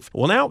the move.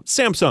 Well, now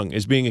Samsung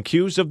is being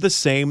accused of the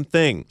same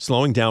thing,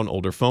 slowing down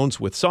older phones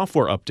with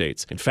software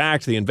updates. In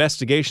fact, the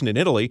investigation in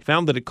Italy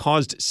found that it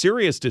caused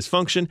serious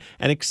dysfunction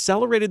and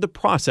accelerated the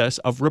process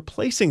of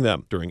replacing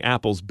them. During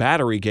Apple's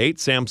Batterygate,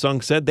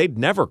 Samsung said they'd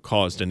never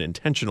caused an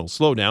intentional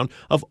slowdown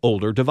of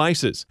older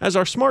devices. As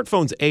our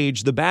smartphones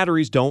age, the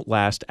batteries don't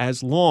last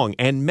as long,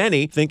 and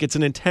many think it's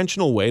an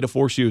intentional way to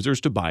force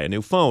users to buy a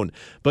new phone.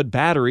 But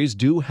batteries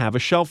do have a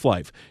shelf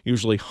life,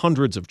 usually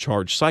hundreds of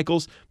charge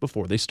cycles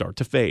before they start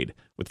to fade.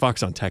 With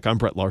Fox on Tech, I'm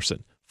Brett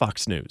Larson,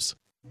 Fox News.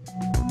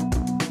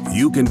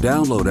 You can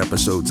download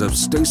episodes of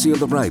Stacey on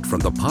the Right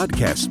from the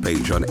podcast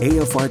page on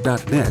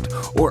AFR.net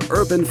or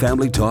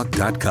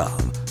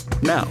UrbanFamilyTalk.com.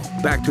 Now,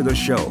 back to the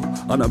show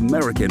on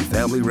American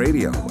Family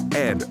Radio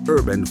and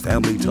Urban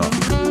Family Talk.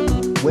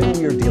 When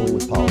you're dealing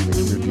with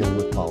politics, you're dealing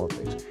with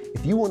politics.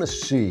 If you want to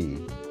see,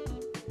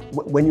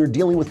 when you're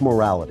dealing with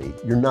morality,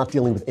 you're not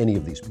dealing with any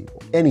of these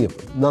people. Any of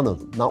them. None of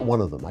them. Not one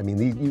of them. I mean,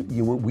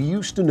 we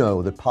used to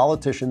know that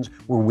politicians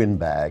were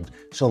windbags,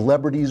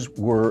 celebrities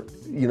were,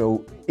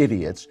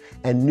 idiots,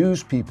 and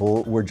news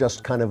people were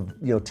just kind of,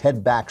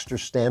 Ted Baxter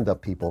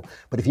stand-up people.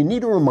 But if you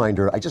need a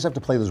reminder, I just have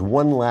to play this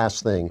one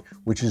last thing,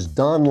 which is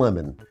Don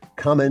Lemon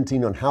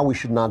commenting on how we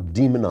should not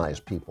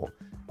demonize people.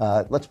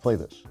 Let's play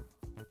this.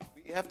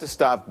 We have to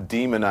stop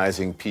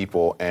demonizing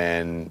people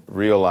and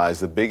realize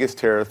the biggest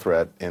terror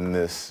threat in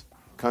this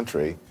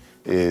country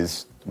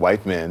is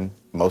white men,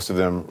 most of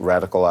them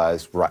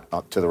radicalized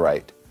to the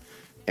right.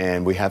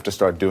 And we have to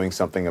start doing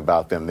something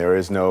about them. There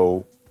is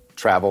no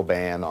travel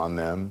ban on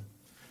them.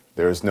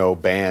 There is no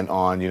ban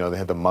on, they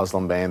have the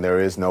Muslim ban. There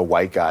is no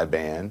white guy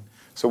ban.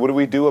 So what do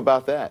we do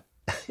about that?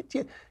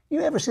 You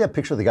ever see that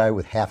picture of the guy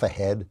with half a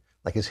head?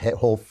 Like his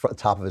whole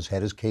top of his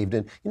head is caved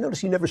in. You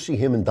notice you never see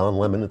him and Don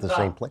Lemon at the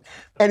same place.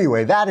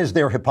 Anyway, that is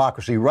their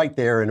hypocrisy right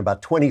there in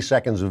about 20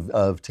 seconds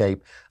of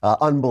tape.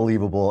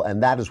 Unbelievable.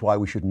 And that is why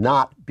we should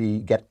not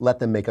let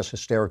them make us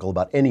hysterical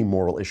about any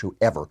moral issue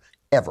ever,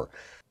 ever.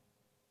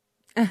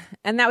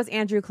 And that was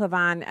Andrew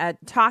Clavon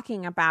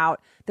talking about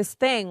this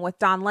thing with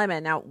Don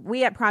Lemon. Now,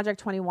 we at Project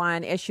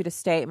 21 issued a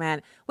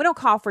statement. We don't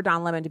call for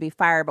Don Lemon to be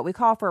fired, but we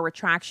call for a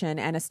retraction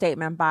and a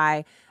statement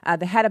by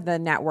the head of the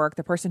network,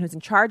 the person who's in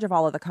charge of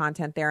all of the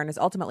content there and is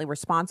ultimately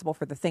responsible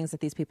for the things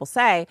that these people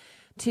say,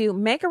 to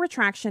make a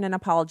retraction and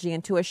apology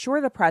and to assure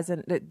the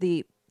president,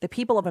 the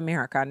people of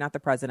America, not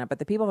the president, but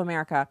the people of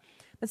America,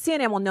 that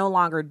CNN will no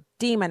longer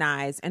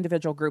demonize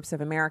individual groups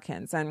of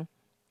Americans. And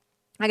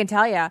I can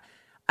tell you,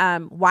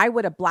 why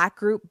would a black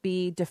group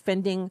be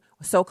defending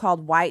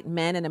so-called white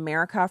men in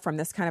America from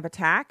this kind of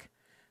attack?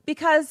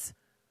 Because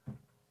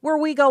We're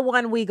we go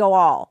one, we go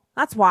all.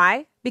 That's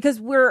why.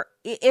 Because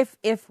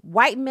if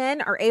white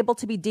men are able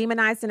to be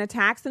demonized in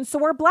attacks, then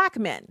so are black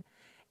men.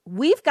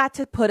 We've got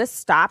to put a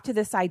stop to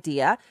this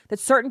idea that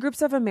certain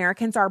groups of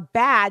Americans are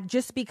bad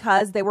just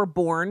because they were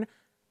born,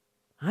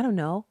 I don't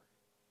know,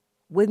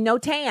 with no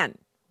tan,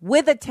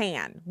 with a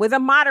tan, with a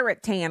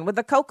moderate tan, with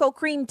a cocoa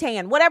cream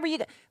tan, whatever you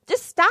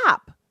just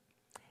stop.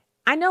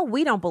 I know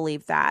we don't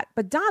believe that,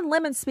 but Don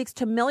Lemon speaks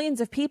to millions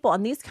of people,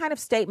 and these kind of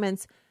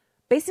statements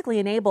basically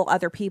enable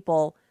other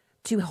people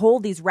to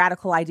hold these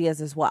radical ideas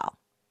as well.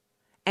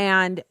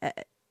 And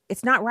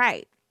it's not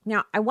right.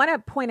 Now, I want to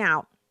point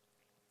out,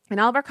 in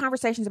all of our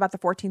conversations about the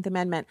 14th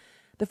Amendment,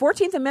 the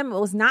 14th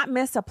Amendment was not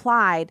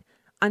misapplied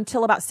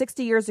until about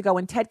 60 years ago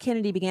when Ted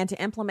Kennedy began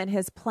to implement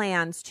his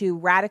plans to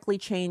radically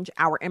change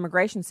our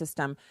immigration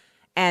system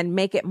and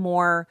make it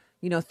more,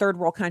 third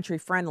world country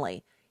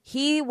friendly.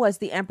 He was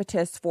the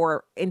impetus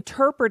for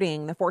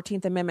interpreting the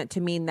 14th Amendment to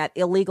mean that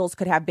illegals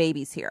could have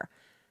babies here.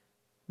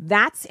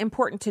 That's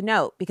important to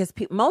note because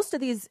most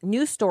of these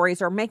news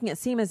stories are making it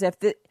seem as if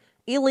the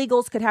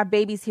illegals could have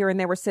babies here and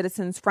they were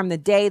citizens from the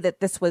day that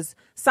this was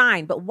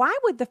signed. But why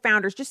would the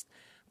founders, just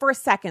for a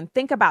second,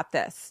 think about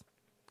this.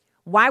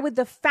 Why would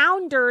the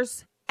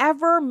founders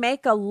ever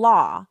make a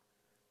law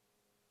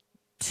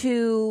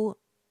to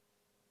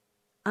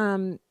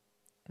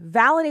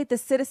validate the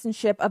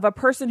citizenship of a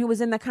person who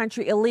was in the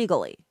country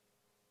illegally?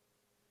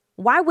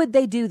 Why would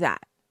they do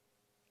that?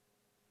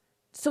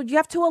 So you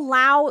have to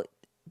allow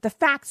the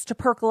facts to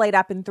percolate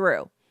up and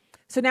through.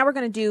 So now we're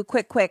going to do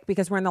quick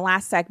because we're in the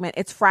last segment.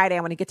 It's Friday. I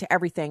want to get to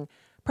everything.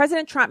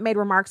 President Trump made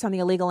remarks on the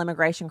illegal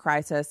immigration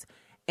crisis,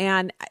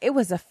 and it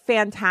was a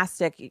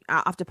fantastic.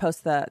 I'll have to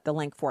post the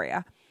link for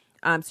you.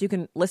 So you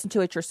can listen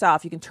to it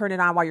yourself. You can turn it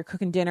on while you're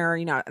cooking dinner.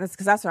 That's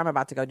because that's what I'm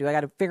about to go do. I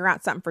got to figure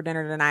out something for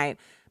dinner tonight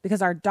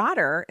because our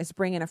daughter is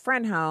bringing a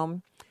friend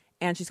home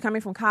and she's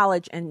coming from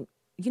college. And,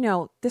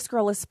 this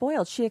girl is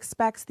spoiled. She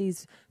expects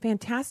these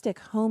fantastic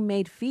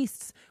homemade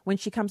feasts when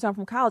she comes home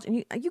from college. And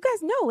you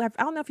guys know, I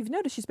don't know if you've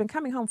noticed, she's been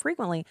coming home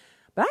frequently,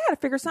 but I got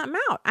to figure something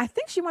out. I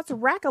think she wants a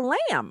rack of lamb.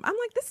 I'm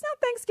like, this is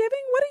not Thanksgiving.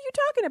 What are you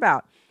talking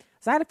about?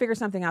 So I had to figure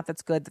something out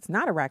that's good. That's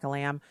not a rack of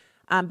lamb.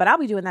 But I'll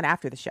be doing that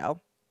after the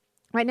show.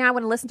 Right now, I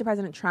want to listen to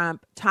President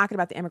Trump talking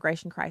about the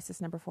immigration crisis,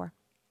 number 4.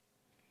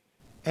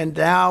 And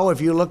now,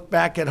 if you look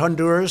back at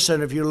Honduras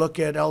and if you look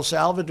at El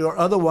Salvador,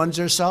 other ones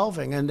are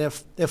solving and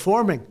they're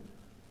forming.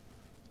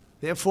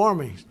 They're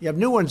forming. You have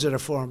new ones that are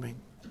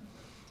forming.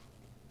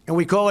 And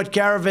we call it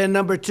caravan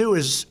number 2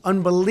 is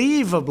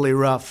unbelievably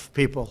rough,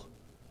 people.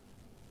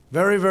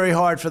 Very, very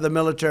hard for the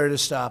military to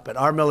stop it.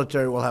 Our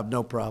military will have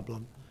no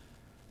problem.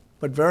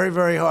 But very,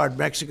 very hard.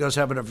 Mexico's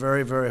having a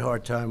very, very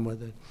hard time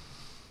with it.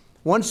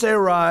 Once they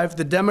arrive,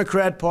 the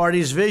Democrat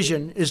Party's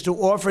vision is to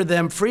offer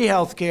them free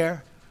health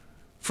care,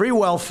 free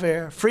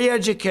welfare, free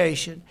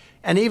education,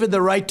 and even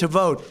the right to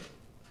vote.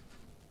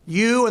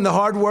 You and the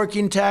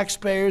hardworking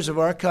taxpayers of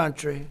our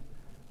country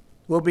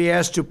will be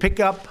asked to pick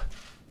up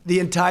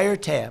the entire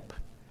tab.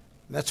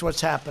 That's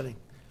what's happening.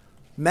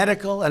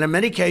 Medical, and in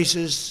many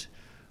cases,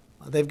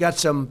 they've got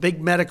some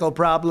big medical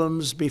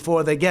problems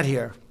before they get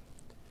here.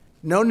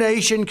 No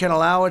nation can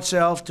allow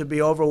itself to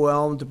be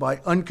overwhelmed by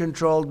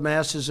uncontrolled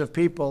masses of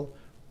people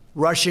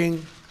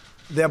rushing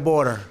their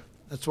border.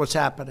 That's what's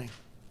happening.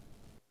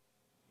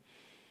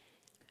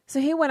 So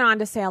he went on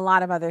to say a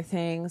lot of other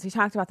things. He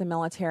talked about the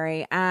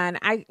military, and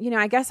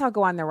I guess I'll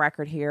go on the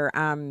record here.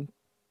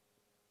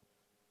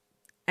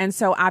 And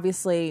so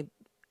obviously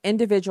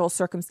individual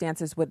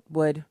circumstances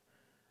would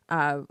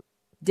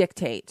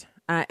dictate,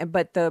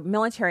 but the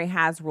military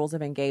has rules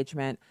of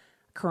engagement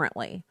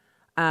currently.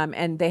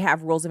 And they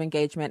have rules of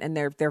engagement, and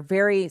they're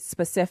very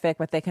specific,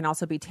 but they can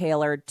also be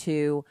tailored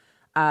to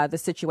the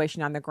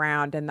situation on the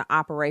ground and the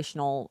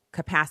operational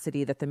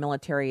capacity that the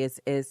military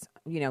is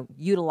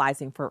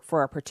utilizing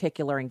for a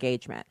particular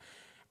engagement.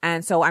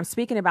 And so I'm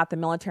speaking about the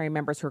military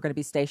members who are going to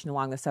be stationed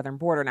along the southern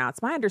border. Now,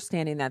 it's my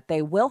understanding that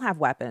they will have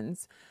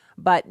weapons,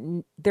 but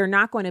they're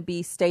not going to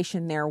be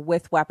stationed there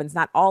with weapons.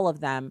 Not all of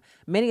them.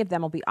 Many of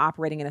them will be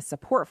operating in a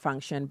support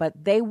function, but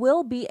they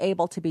will be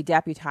able to be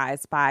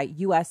deputized by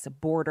U.S.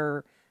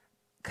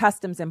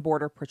 Customs and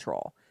Border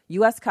Patrol.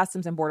 U.S.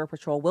 Customs and Border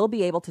Patrol will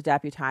be able to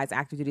deputize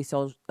active duty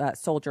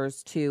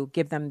soldiers to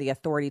give them the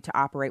authority to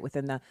operate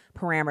within the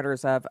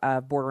parameters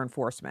of border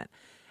enforcement.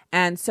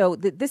 And so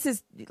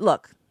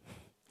look,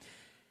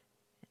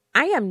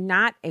 I am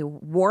not a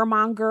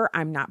warmonger.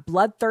 I'm not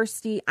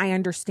bloodthirsty. I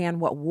understand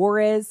what war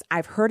is.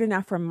 I've heard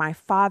enough from my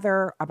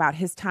father about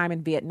his time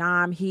in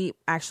Vietnam. He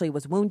actually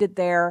was wounded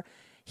there.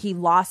 He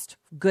lost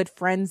good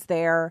friends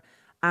there.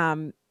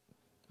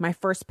 My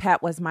first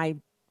pet was my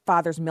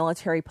father's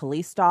military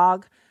police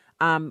dog.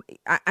 I'm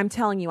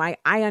telling you, I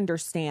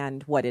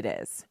understand what it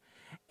is.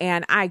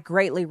 And I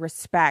greatly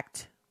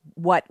respect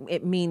what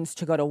it means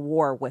to go to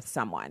war with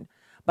someone.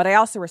 But I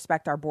also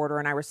respect our border,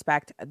 and I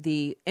respect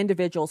the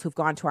individuals who've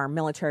gone to our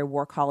military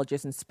war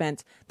colleges and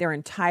spent their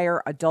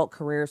entire adult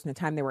careers from the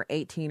time they were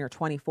 18 or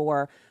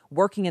 24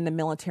 working in the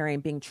military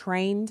and being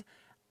trained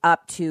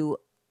up to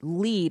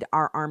lead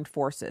our armed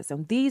forces.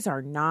 And these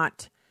are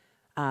not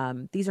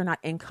These are not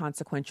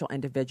inconsequential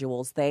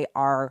individuals. They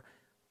are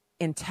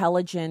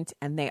intelligent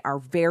and they are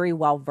very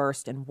well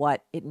versed in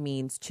what it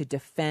means to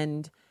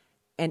defend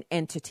an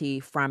entity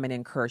from an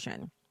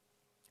incursion.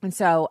 And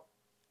so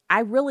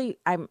I don't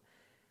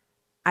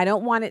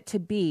want it to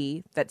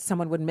be that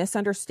someone would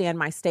misunderstand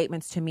my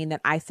statements to mean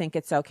that I think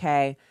it's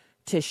okay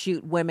to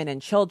shoot women and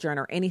children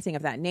or anything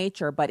of that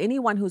nature. But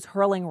anyone who's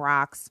hurling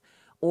rocks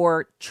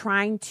or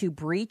trying to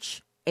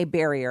breach a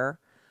barrier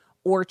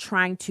or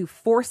trying to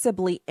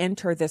forcibly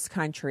enter this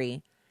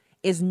country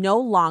is no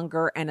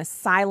longer an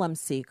asylum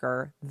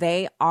seeker.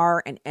 They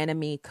are an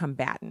enemy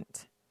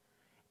combatant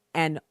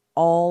and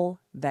all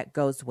that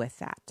goes with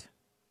that.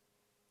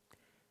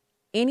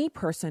 Any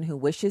person who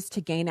wishes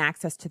to gain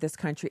access to this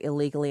country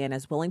illegally and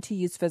is willing to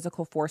use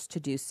physical force to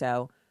do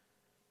so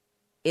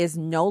is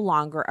no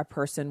longer a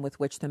person with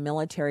which the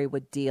military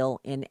would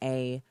deal in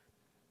a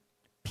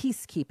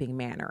peacekeeping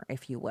manner,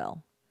 if you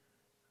will,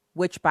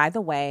 which, by the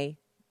way,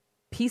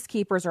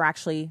 peacekeepers are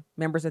actually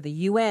members of the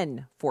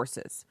UN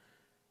forces.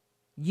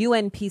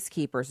 UN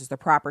peacekeepers is the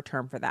proper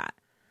term for that.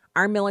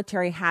 Our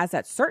military has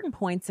at certain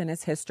points in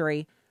its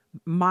history,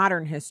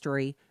 modern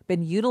history,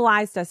 been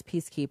utilized as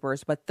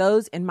peacekeepers, but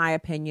those, in my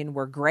opinion,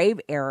 were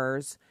grave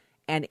errors,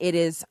 and it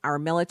is our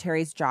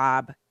military's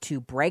job to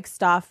break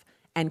stuff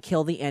and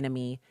kill the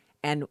enemy.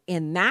 And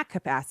in that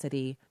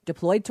capacity,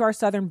 deployed to our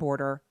southern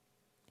border,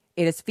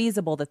 it is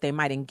feasible that they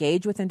might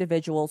engage with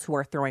individuals who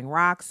are throwing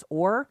rocks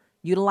or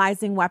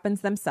utilizing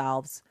weapons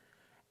themselves,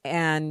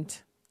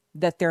 and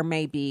that there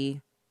may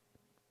be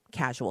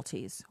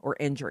casualties or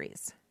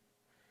injuries.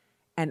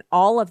 And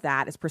all of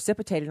that is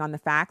precipitated on the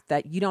fact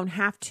that you don't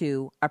have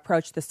to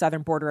approach the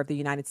southern border of the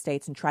United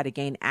States and try to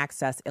gain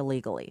access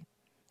illegally.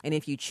 And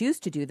if you choose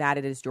to do that,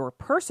 it is your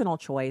personal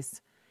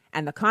choice,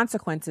 and the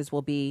consequences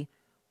will be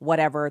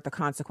whatever the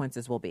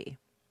consequences will be.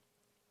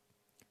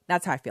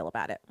 That's how I feel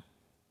about it.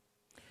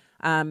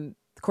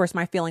 Of course,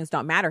 my feelings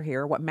don't matter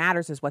here. What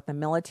matters is what the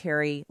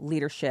military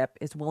leadership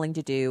is willing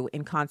to do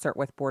in concert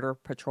with Border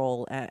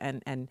Patrol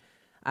and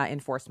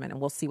enforcement, and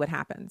we'll see what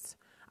happens.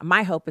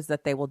 My hope is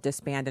that they will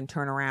disband and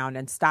turn around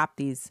and stop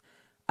these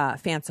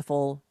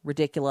fanciful,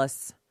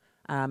 ridiculous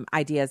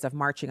ideas of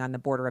marching on the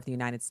border of the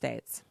United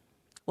States.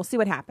 We'll see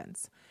what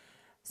happens.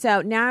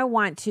 So now I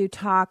want to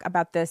talk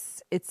about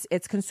this.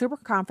 It's consumer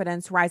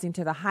confidence rising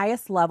to the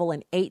highest level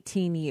in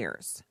 18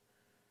 years.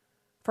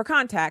 For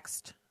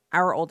context,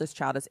 our oldest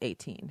child is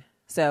 18.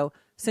 So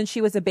since she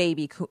was a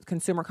baby,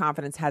 consumer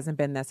confidence hasn't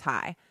been this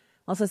high.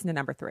 Let's listen to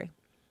number 3.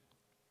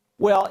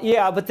 Well,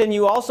 yeah, but then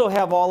you also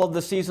have all of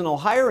the seasonal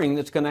hiring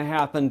that's going to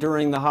happen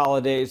during the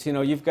holidays. You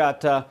know, you've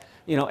got,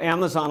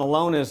 Amazon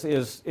alone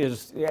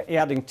is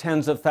adding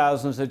tens of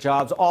thousands of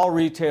jobs. All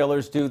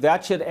retailers do.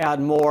 That should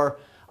add more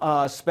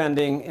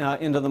spending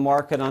into the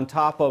market on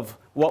top of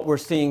what we're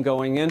seeing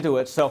going into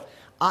it. So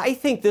I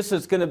think this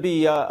is going to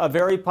be a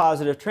very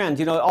positive trend.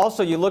 You know,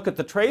 also you look at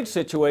the trade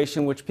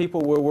situation, which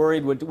people were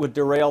worried would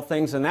derail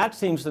things, and that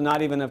seems to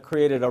not even have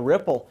created a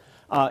ripple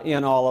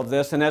in all of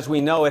this. And as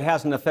we know, it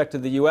hasn't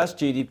affected the U.S.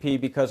 GDP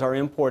because our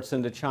imports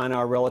into China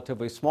are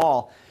relatively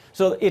small.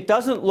 So it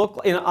doesn't look,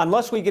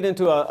 unless we get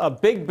into a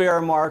big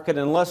bear market,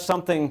 unless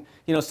something,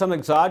 some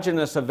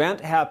exogenous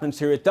event happens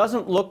here, it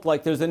doesn't look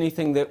like there's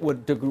anything that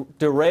would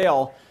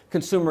derail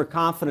consumer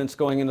confidence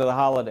going into the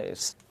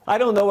holidays. I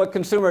don't know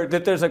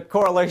that there's a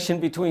correlation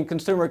between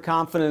consumer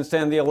confidence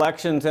and the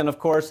elections. And of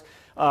course,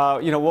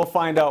 we'll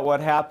find out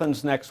what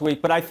happens next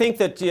week. But I think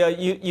that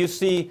you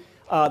see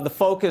the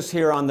focus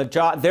here on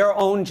their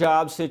own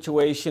job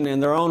situation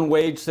and their own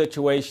wage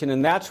situation,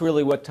 and that's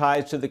really what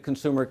ties to the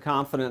consumer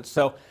confidence.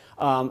 So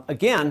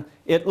again,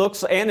 it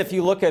looks, and if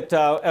you look at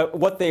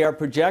what they are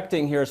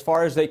projecting here, as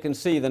far as they can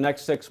see, the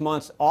next 6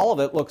 months, all of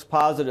it looks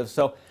positive.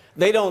 So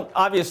they don't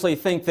obviously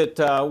think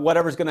that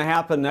whatever's going to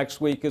happen next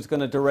week is going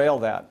to derail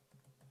that.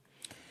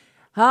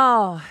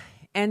 Oh,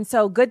 and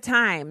so good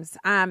times.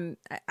 I'm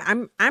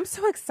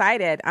so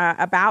excited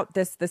about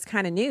this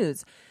kind of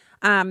news.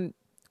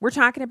 We're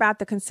talking about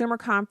the Consumer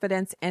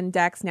Confidence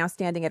Index now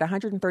standing at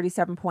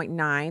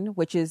 137.9,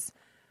 which is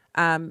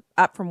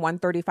up from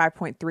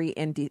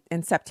 135.3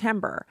 in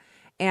September.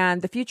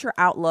 And the future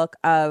outlook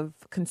of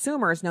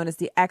consumers, known as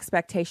the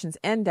Expectations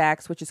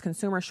Index, which is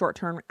consumer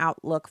short-term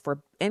outlook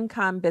for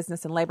income,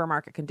 business, and labor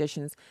market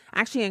conditions,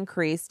 actually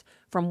increased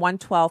from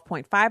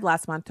 112.5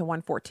 last month to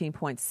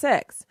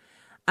 114.6.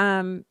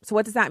 So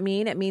what does that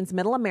mean? It means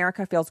middle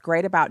America feels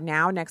great about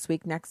now, next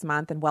week, next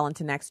month, and well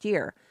into next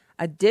year.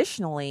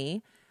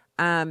 Additionally,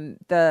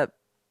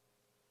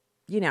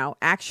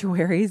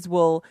 actuaries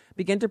will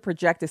begin to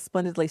project a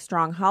splendidly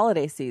strong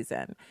holiday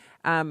season.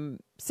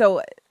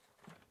 So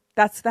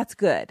that's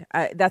good.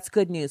 That's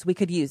good news. We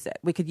could use it.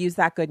 We could use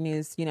that good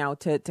news,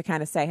 to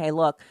kind of say, hey,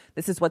 look,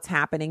 this is what's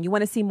happening. You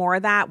want to see more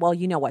of that? Well,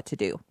 you know what to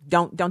do.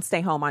 Don't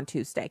stay home on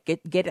Tuesday.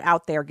 Get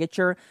out there. Get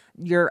your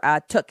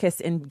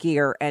Tootkis in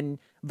gear and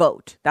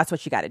vote. That's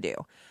what you got to do.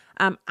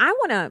 I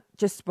want to,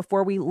 just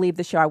before we leave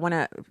the show, I want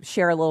to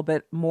share a little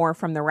bit more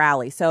from the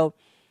rally. So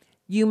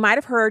you might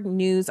have heard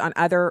news on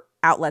other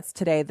outlets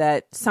today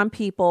that some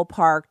people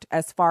parked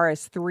as far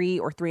as 3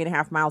 or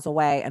 3.5 miles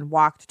away and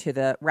walked to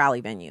the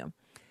rally venue.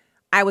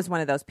 I was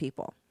one of those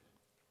people.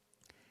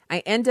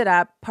 I ended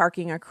up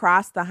parking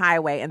across the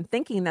highway and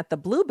thinking that the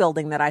blue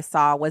building that I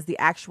saw was the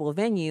actual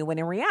venue, when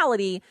in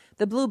reality,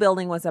 the blue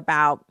building was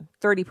about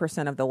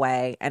 30% of the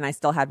way, and I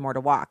still had more to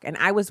walk. And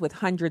I was with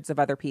hundreds of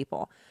other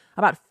people,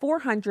 about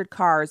 400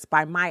 cars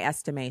by my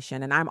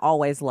estimation, and I'm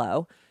always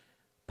low,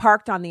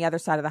 parked on the other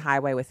side of the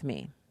highway with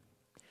me.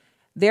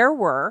 There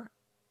were,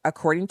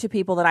 according to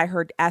people that I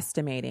heard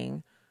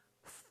estimating,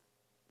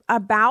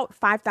 about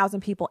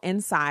 5,000 people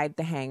inside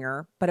the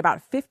hangar, but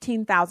about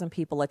 15,000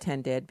 people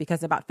attended,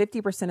 because about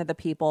 50% of the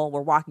people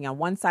were walking on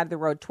one side of the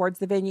road towards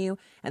the venue,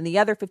 and the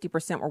other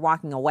 50% were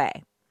walking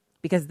away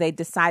because they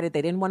decided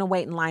they didn't want to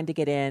wait in line to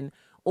get in,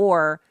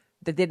 or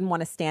they didn't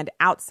want to stand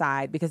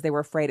outside because they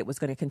were afraid it was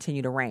going to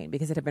continue to rain,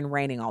 because it had been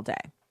raining all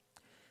day.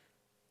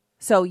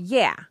 So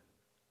yeah,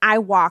 I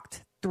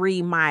walked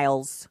 3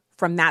 miles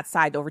from that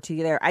side over to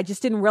there. I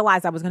just didn't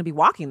realize I was going to be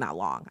walking that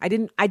long. I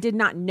did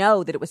not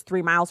know that it was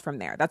 3 miles from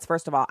there. That's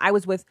first of all. I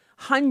was with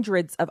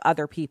hundreds of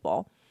other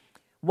people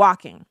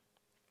walking.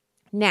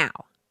 Now,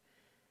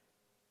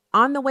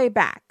 on the way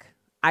back,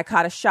 I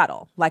caught a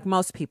shuttle like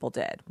most people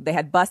did. They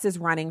had buses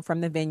running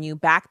from the venue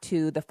back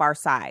to the far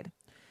side.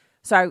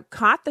 So I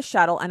caught the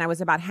shuttle and I was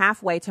about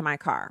halfway to my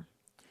car.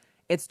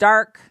 It's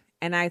dark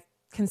and I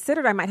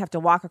considered I might have to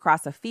walk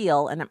across a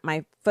field and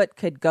my foot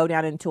could go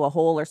down into a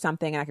hole or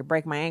something and I could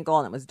break my ankle,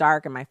 and it was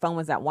dark and my phone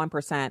was at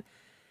 1%.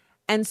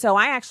 And so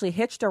I actually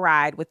hitched a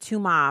ride with 2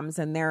 moms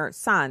and their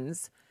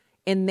sons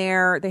in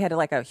there. They had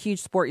like a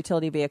huge sport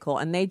utility vehicle,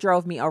 and they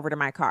drove me over to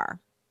my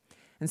car.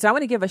 And so I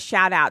want to give a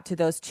shout out to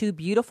those 2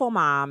 beautiful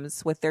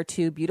moms with their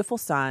 2 beautiful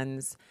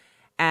sons,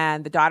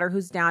 and the daughter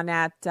who's down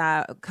at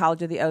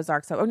College of the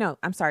Ozarks. Oh no,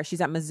 I'm sorry.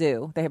 She's at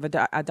Mizzou. They have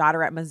a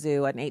daughter at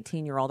Mizzou, an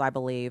 18-year-old, I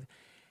believe.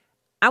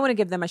 I want to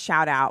give them a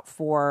shout out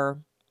for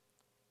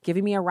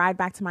giving me a ride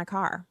back to my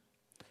car.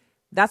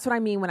 That's what I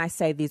mean when I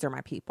say these are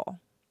my people.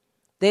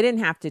 They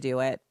didn't have to do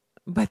it,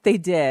 but they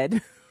did.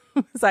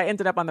 So I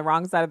ended up on the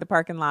wrong side of the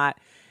parking lot.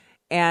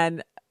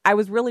 And I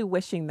was really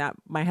wishing that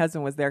my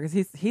husband was there,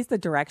 because he's the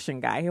direction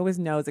guy. He always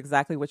knows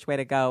exactly which way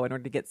to go in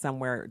order to get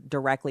somewhere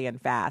directly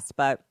and fast.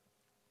 But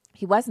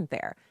he wasn't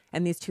there.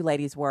 And these 2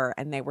 ladies were,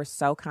 and they were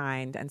so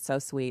kind and so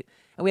sweet.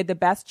 And we had the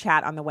best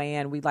chat on the way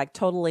in. We like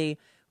totally...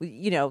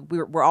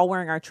 we're all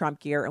wearing our Trump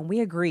gear, and we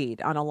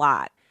agreed on a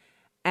lot.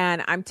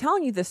 And I'm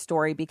telling you this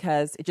story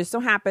because it just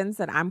so happens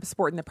that I'm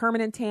sporting the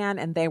permanent tan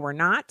and they were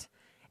not,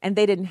 and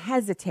they didn't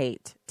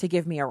hesitate to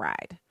give me a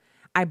ride.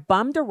 I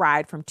bummed a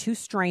ride from 2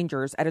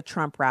 strangers at a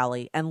Trump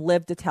rally and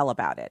lived to tell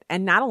about it.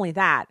 And not only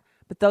that,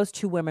 but those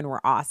 2 women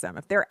were awesome.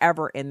 If they're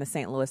ever in the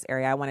St. Louis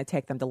area, I want to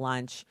take them to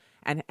lunch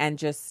and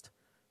just,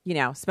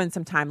 spend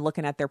some time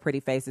looking at their pretty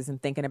faces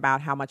and thinking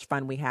about how much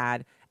fun we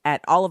had.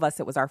 At all of us,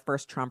 it was our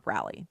first Trump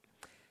rally.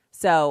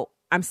 So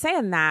I'm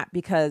saying that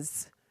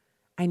because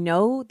I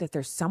know that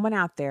there's someone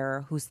out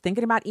there who's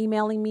thinking about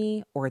emailing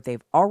me, or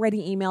they've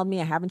already emailed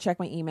me. I haven't checked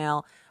my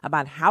email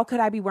about how could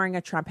I be wearing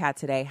a Trump hat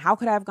today? How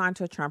could I have gone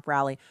to a Trump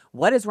rally?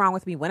 What is wrong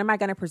with me? When am I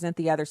going to present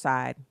the other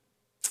side?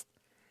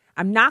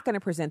 I'm not going to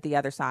present the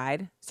other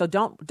side. So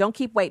don't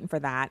keep waiting for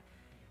that.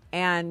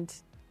 And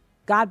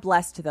God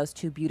bless to those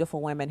 2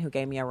 beautiful women who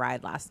gave me a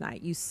ride last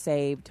night. You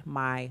saved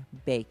my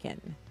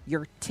bacon.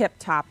 You're tip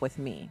top with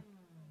me.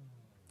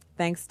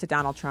 Thanks to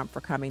Donald Trump for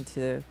coming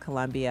to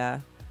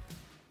Columbia.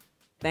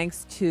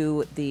 Thanks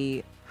to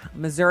the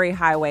Missouri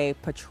Highway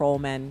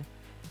Patrolmen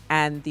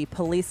and the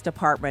Police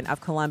Department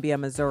of Columbia,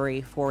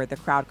 Missouri for the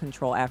crowd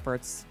control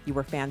efforts. You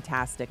were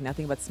fantastic.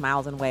 Nothing but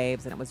smiles and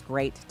waves, and it was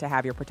great to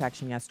have your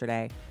protection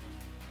yesterday.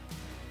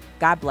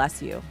 God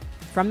bless you.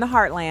 From the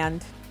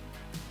Heartland,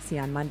 see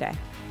you on Monday.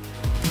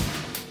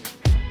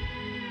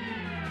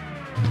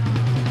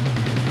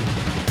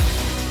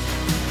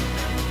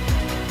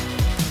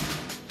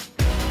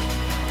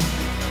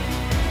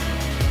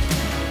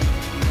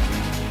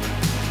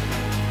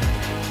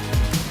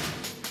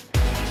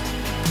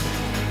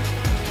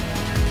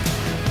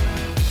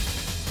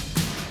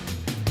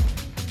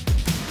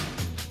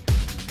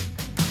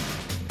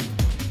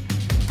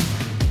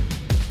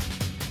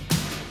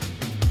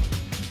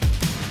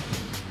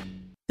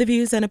 The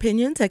views and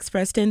opinions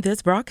expressed in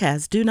this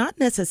broadcast do not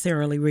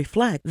necessarily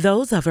reflect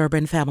those of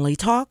Urban Family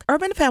Talk,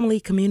 Urban Family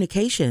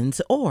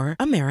Communications, or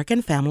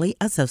American Family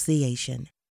Association.